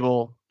to the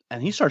table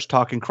and he starts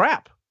talking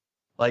crap,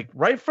 like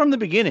right from the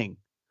beginning,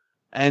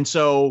 and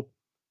so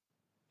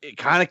it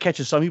kind of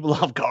catches some people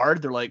off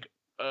guard. They're like,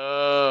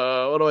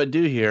 what do I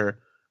do here?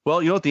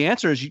 Well, what the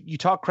answer is? You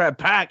talk crap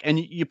back and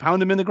you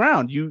pound him in the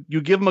ground. You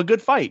give him a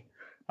good fight.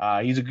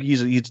 He's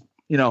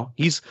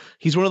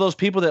one of those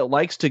people that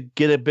likes to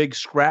get a big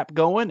scrap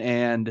going,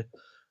 and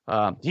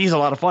he's a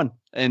lot of fun.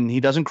 And he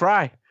doesn't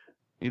cry.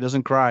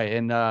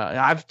 And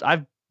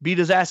I've beat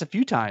his ass a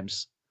few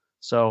times,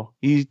 so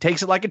he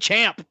takes it like a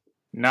champ.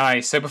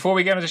 Nice. So before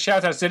we get into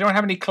shout outs, does anyone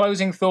have any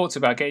closing thoughts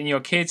about getting your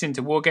kids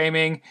into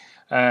wargaming?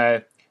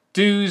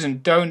 Do's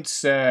and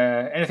don'ts,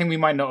 anything we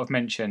might not have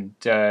mentioned.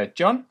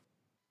 John?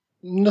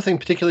 Nothing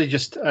particularly,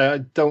 just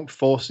don't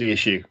force the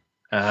issue.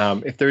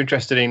 If they're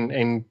interested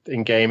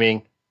in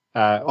gaming,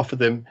 offer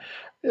them.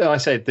 I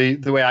said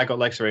the way I got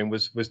Lexa in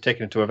was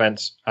taking her to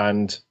events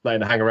and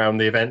letting her hang around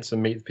the events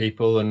and meet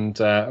people and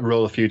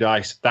roll a few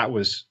dice. That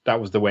was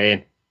the way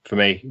in for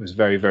me. It was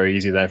very, very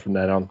easy there from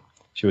then on.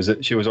 She was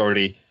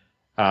already,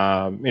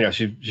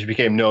 she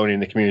became known in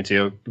the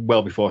community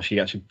well before she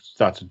actually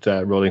started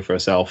rolling for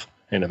herself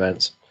in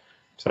events.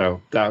 So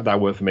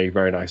that worked for me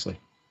very nicely.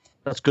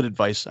 That's good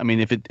advice. I mean,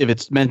 if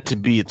it's meant to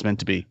be, it's meant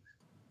to be.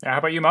 How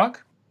about you,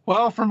 Mark?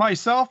 Well, for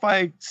myself,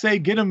 I say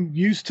get them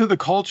used to the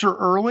culture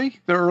early.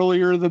 The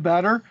earlier, the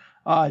better.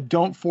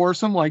 Don't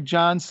force them, like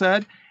John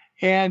said.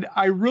 And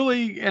I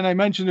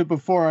mentioned it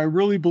before, I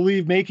really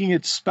believe making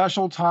it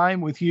special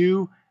time with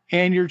you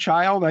and your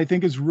child, I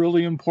think is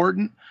really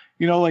important.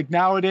 Like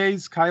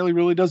nowadays, Kylie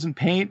really doesn't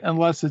paint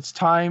unless it's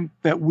time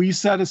that we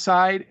set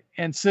aside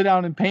and sit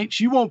down and paint.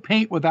 She won't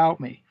paint without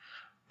me,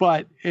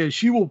 but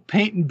she will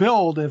paint and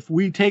build if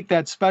we take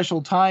that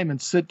special time and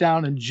sit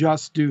down and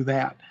just do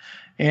that.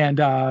 And,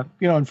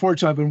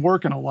 unfortunately, I've been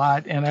working a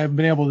lot and I haven't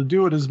been able to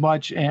do it as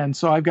much. And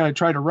so I've got to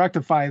try to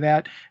rectify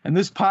that. And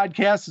this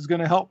podcast is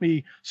going to help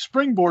me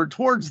springboard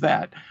towards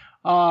that.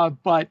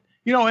 But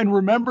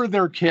remember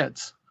they're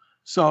kids.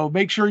 So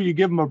make sure you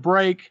give them a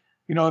break.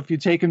 If you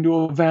take them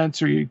to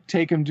events or you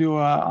take them to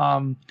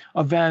a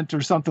event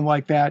or something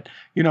like that,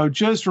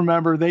 just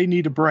remember they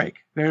need a break.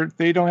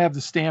 They don't have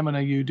the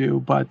stamina you do,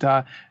 but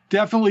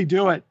definitely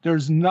do it.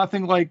 There's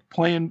nothing like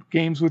playing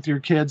games with your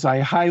kids.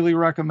 I highly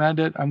recommend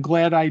it. I'm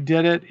glad I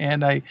did it,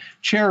 and I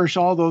cherish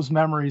all those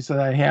memories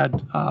that I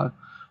had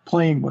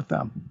playing with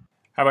them.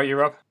 How about you,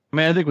 Rob? I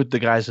mean, I think what the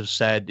guys have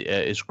said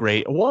is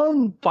great.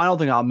 One final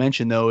thing I'll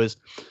mention, though, is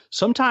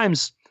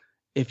sometimes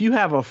if you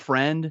have a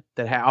friend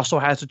that also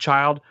has a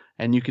child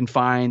and you can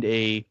find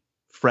a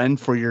friend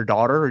for your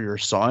daughter or your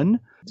son.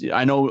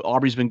 I know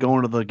Aubrey's been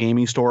going to the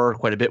gaming store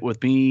quite a bit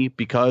with me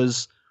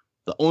because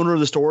the owner of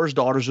the store's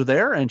daughters are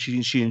there and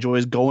she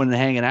enjoys going and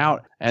hanging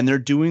out, and they're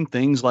doing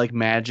things like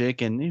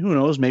Magic, and who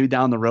knows, maybe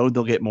down the road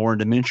they'll get more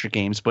into miniature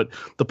games. But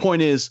the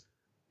point is,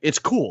 it's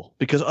cool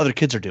because other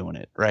kids are doing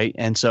it, right?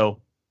 And so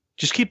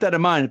just keep that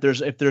in mind.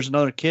 If there's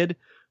another kid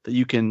that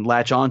you can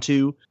latch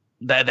onto,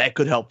 that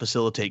could help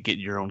facilitate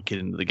getting your own kid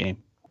into the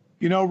game.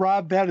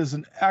 Rob, that is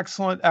an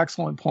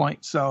excellent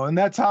point. So, and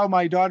that's how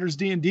my daughter's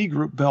D&D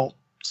group built.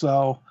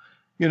 So,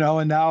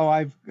 and now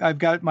I've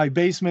got my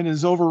basement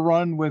is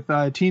overrun with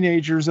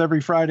teenagers every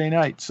Friday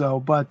night.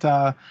 So, but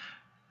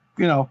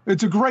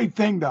it's a great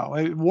thing though.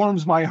 It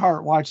warms my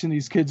heart watching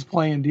these kids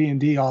playing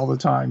D&D all the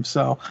time.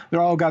 So they're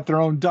all got their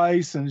own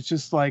dice, and it's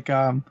just like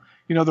they're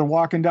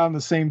walking down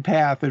the same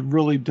path. It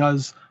really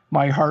does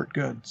my heart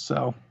good.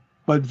 So,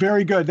 but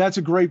very good. That's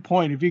a great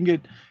point. If you can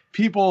get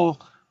people.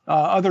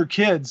 Other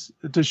kids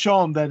to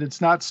show them that it's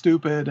not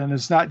stupid and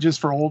it's not just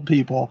for old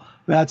people.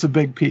 That's a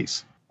big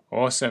piece.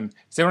 Awesome.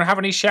 Does anyone have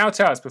any shout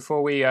outs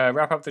before we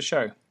wrap up the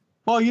show?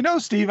 Well,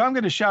 Steve, I'm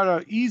going to shout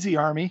out Easy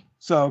Army.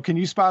 So can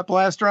you spot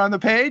Blaster on the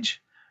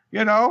page?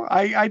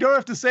 I don't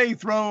have to say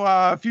throw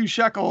a few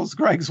shekels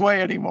Greg's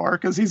way anymore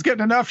because he's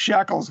getting enough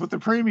shekels with the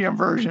premium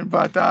version.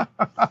 But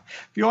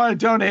if you want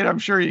to donate, I'm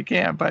sure you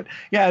can. But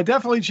yeah,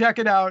 definitely check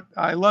it out.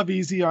 I love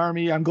Easy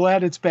Army. I'm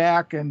glad it's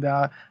back, and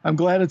I'm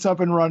glad it's up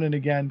and running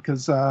again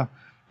because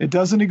it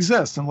doesn't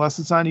exist unless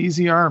it's on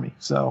Easy Army.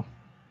 So,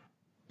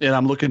 and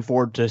I'm looking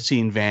forward to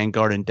seeing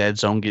Vanguard and Dead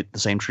Zone get the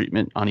same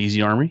treatment on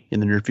Easy Army in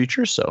the near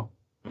future. So,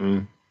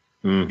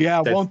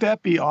 yeah, won't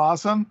that be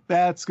awesome?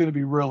 That's going to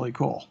be really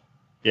cool.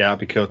 Yeah,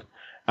 that'd be cool.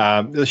 The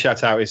other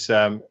shout out is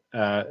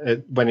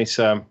when it's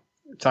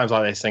times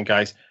like this, then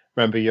guys,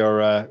 remember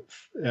your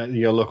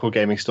local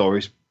gaming store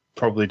is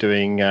probably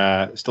doing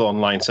still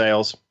online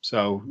sales.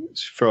 So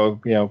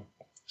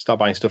start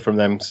buying stuff from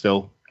them.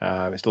 Still,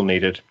 it's still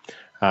needed.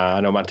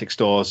 I know Mantic's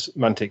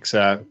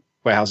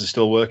warehouse is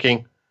still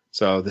working,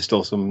 so there's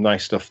still some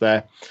nice stuff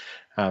there.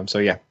 So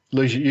yeah,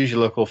 use your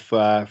local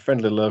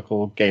friendly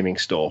local gaming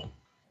store.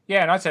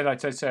 Yeah, and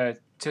I'd say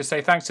to say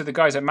thanks to the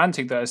guys at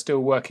Mantic that are still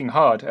working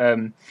hard.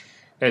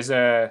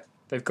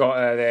 They've got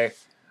their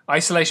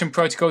isolation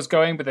protocols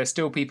going, but there's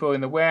still people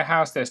in the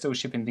warehouse. They're still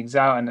shipping things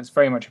out, and it's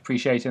very much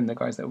appreciated. And the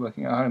guys that are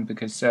working at home,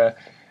 because I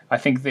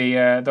think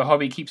the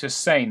hobby keeps us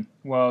sane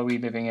while we're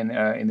living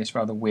in this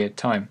rather weird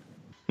time.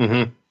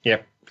 Mm-hmm.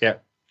 Yep.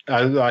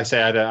 I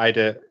say I had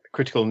a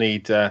critical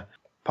need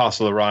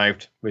parcel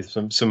arrived with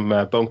some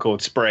bone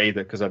cord spray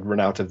because I'd run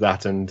out of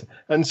that, and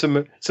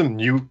some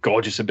new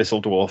gorgeous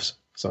abyssal dwarfs.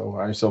 So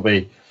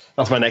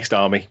that's my next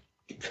army.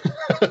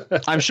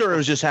 I'm sure it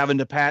was just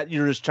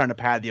you're just trying to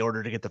pad the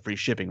order to get the free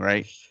shipping,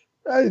 right?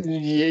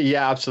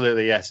 Yeah,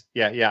 absolutely, yes,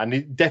 yeah. And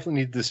you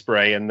definitely need the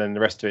spray, and then the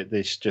rest of it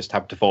they just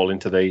have to fall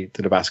into the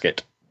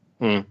basket.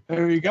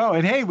 There you go.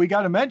 And hey, we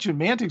got to mention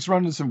Mantic's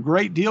running some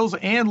great deals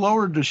and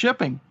lowered the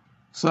shipping.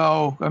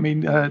 So I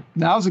mean,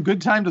 now's a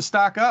good time to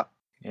stock up.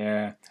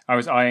 Yeah, I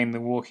was eyeing the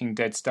Walking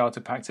Dead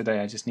starter pack today.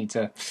 I just need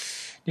to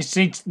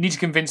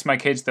convince my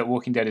kids that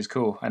Walking Dead is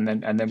cool, and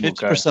then we'll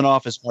go. 50%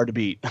 off is hard to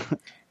beat.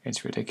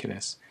 It's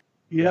ridiculous.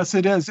 Yes,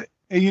 it is.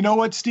 And you know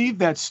what, Steve?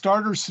 That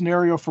starter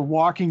scenario for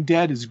Walking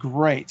Dead is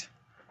great.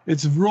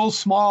 It's real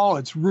small.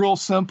 It's real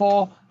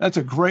simple. That's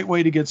a great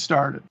way to get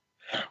started.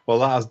 Well,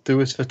 that'll do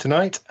us for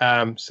tonight.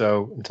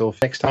 So until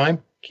next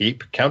time,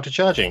 keep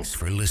countercharging. Thanks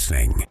for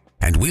listening,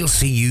 and we'll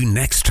see you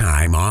next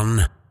time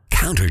on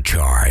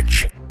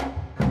Countercharge.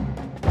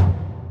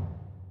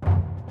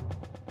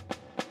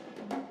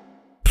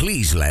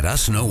 Please let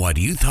us know what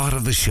you thought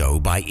of the show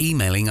by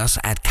emailing us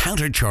at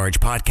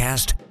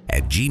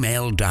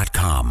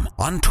counterchargepodcast@gmail.com,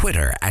 on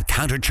Twitter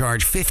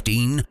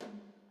 @countercharge15.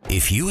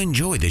 If you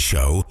enjoy the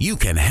show, you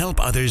can help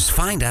others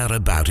find out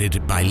about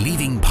it by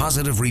leaving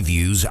positive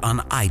reviews on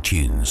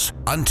iTunes.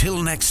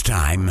 Until next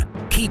time,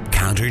 keep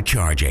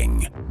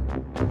countercharging.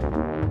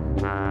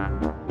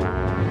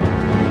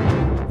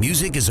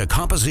 Music is a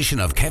composition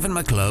of Kevin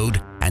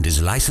MacLeod and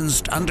is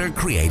licensed under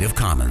Creative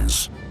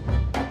Commons.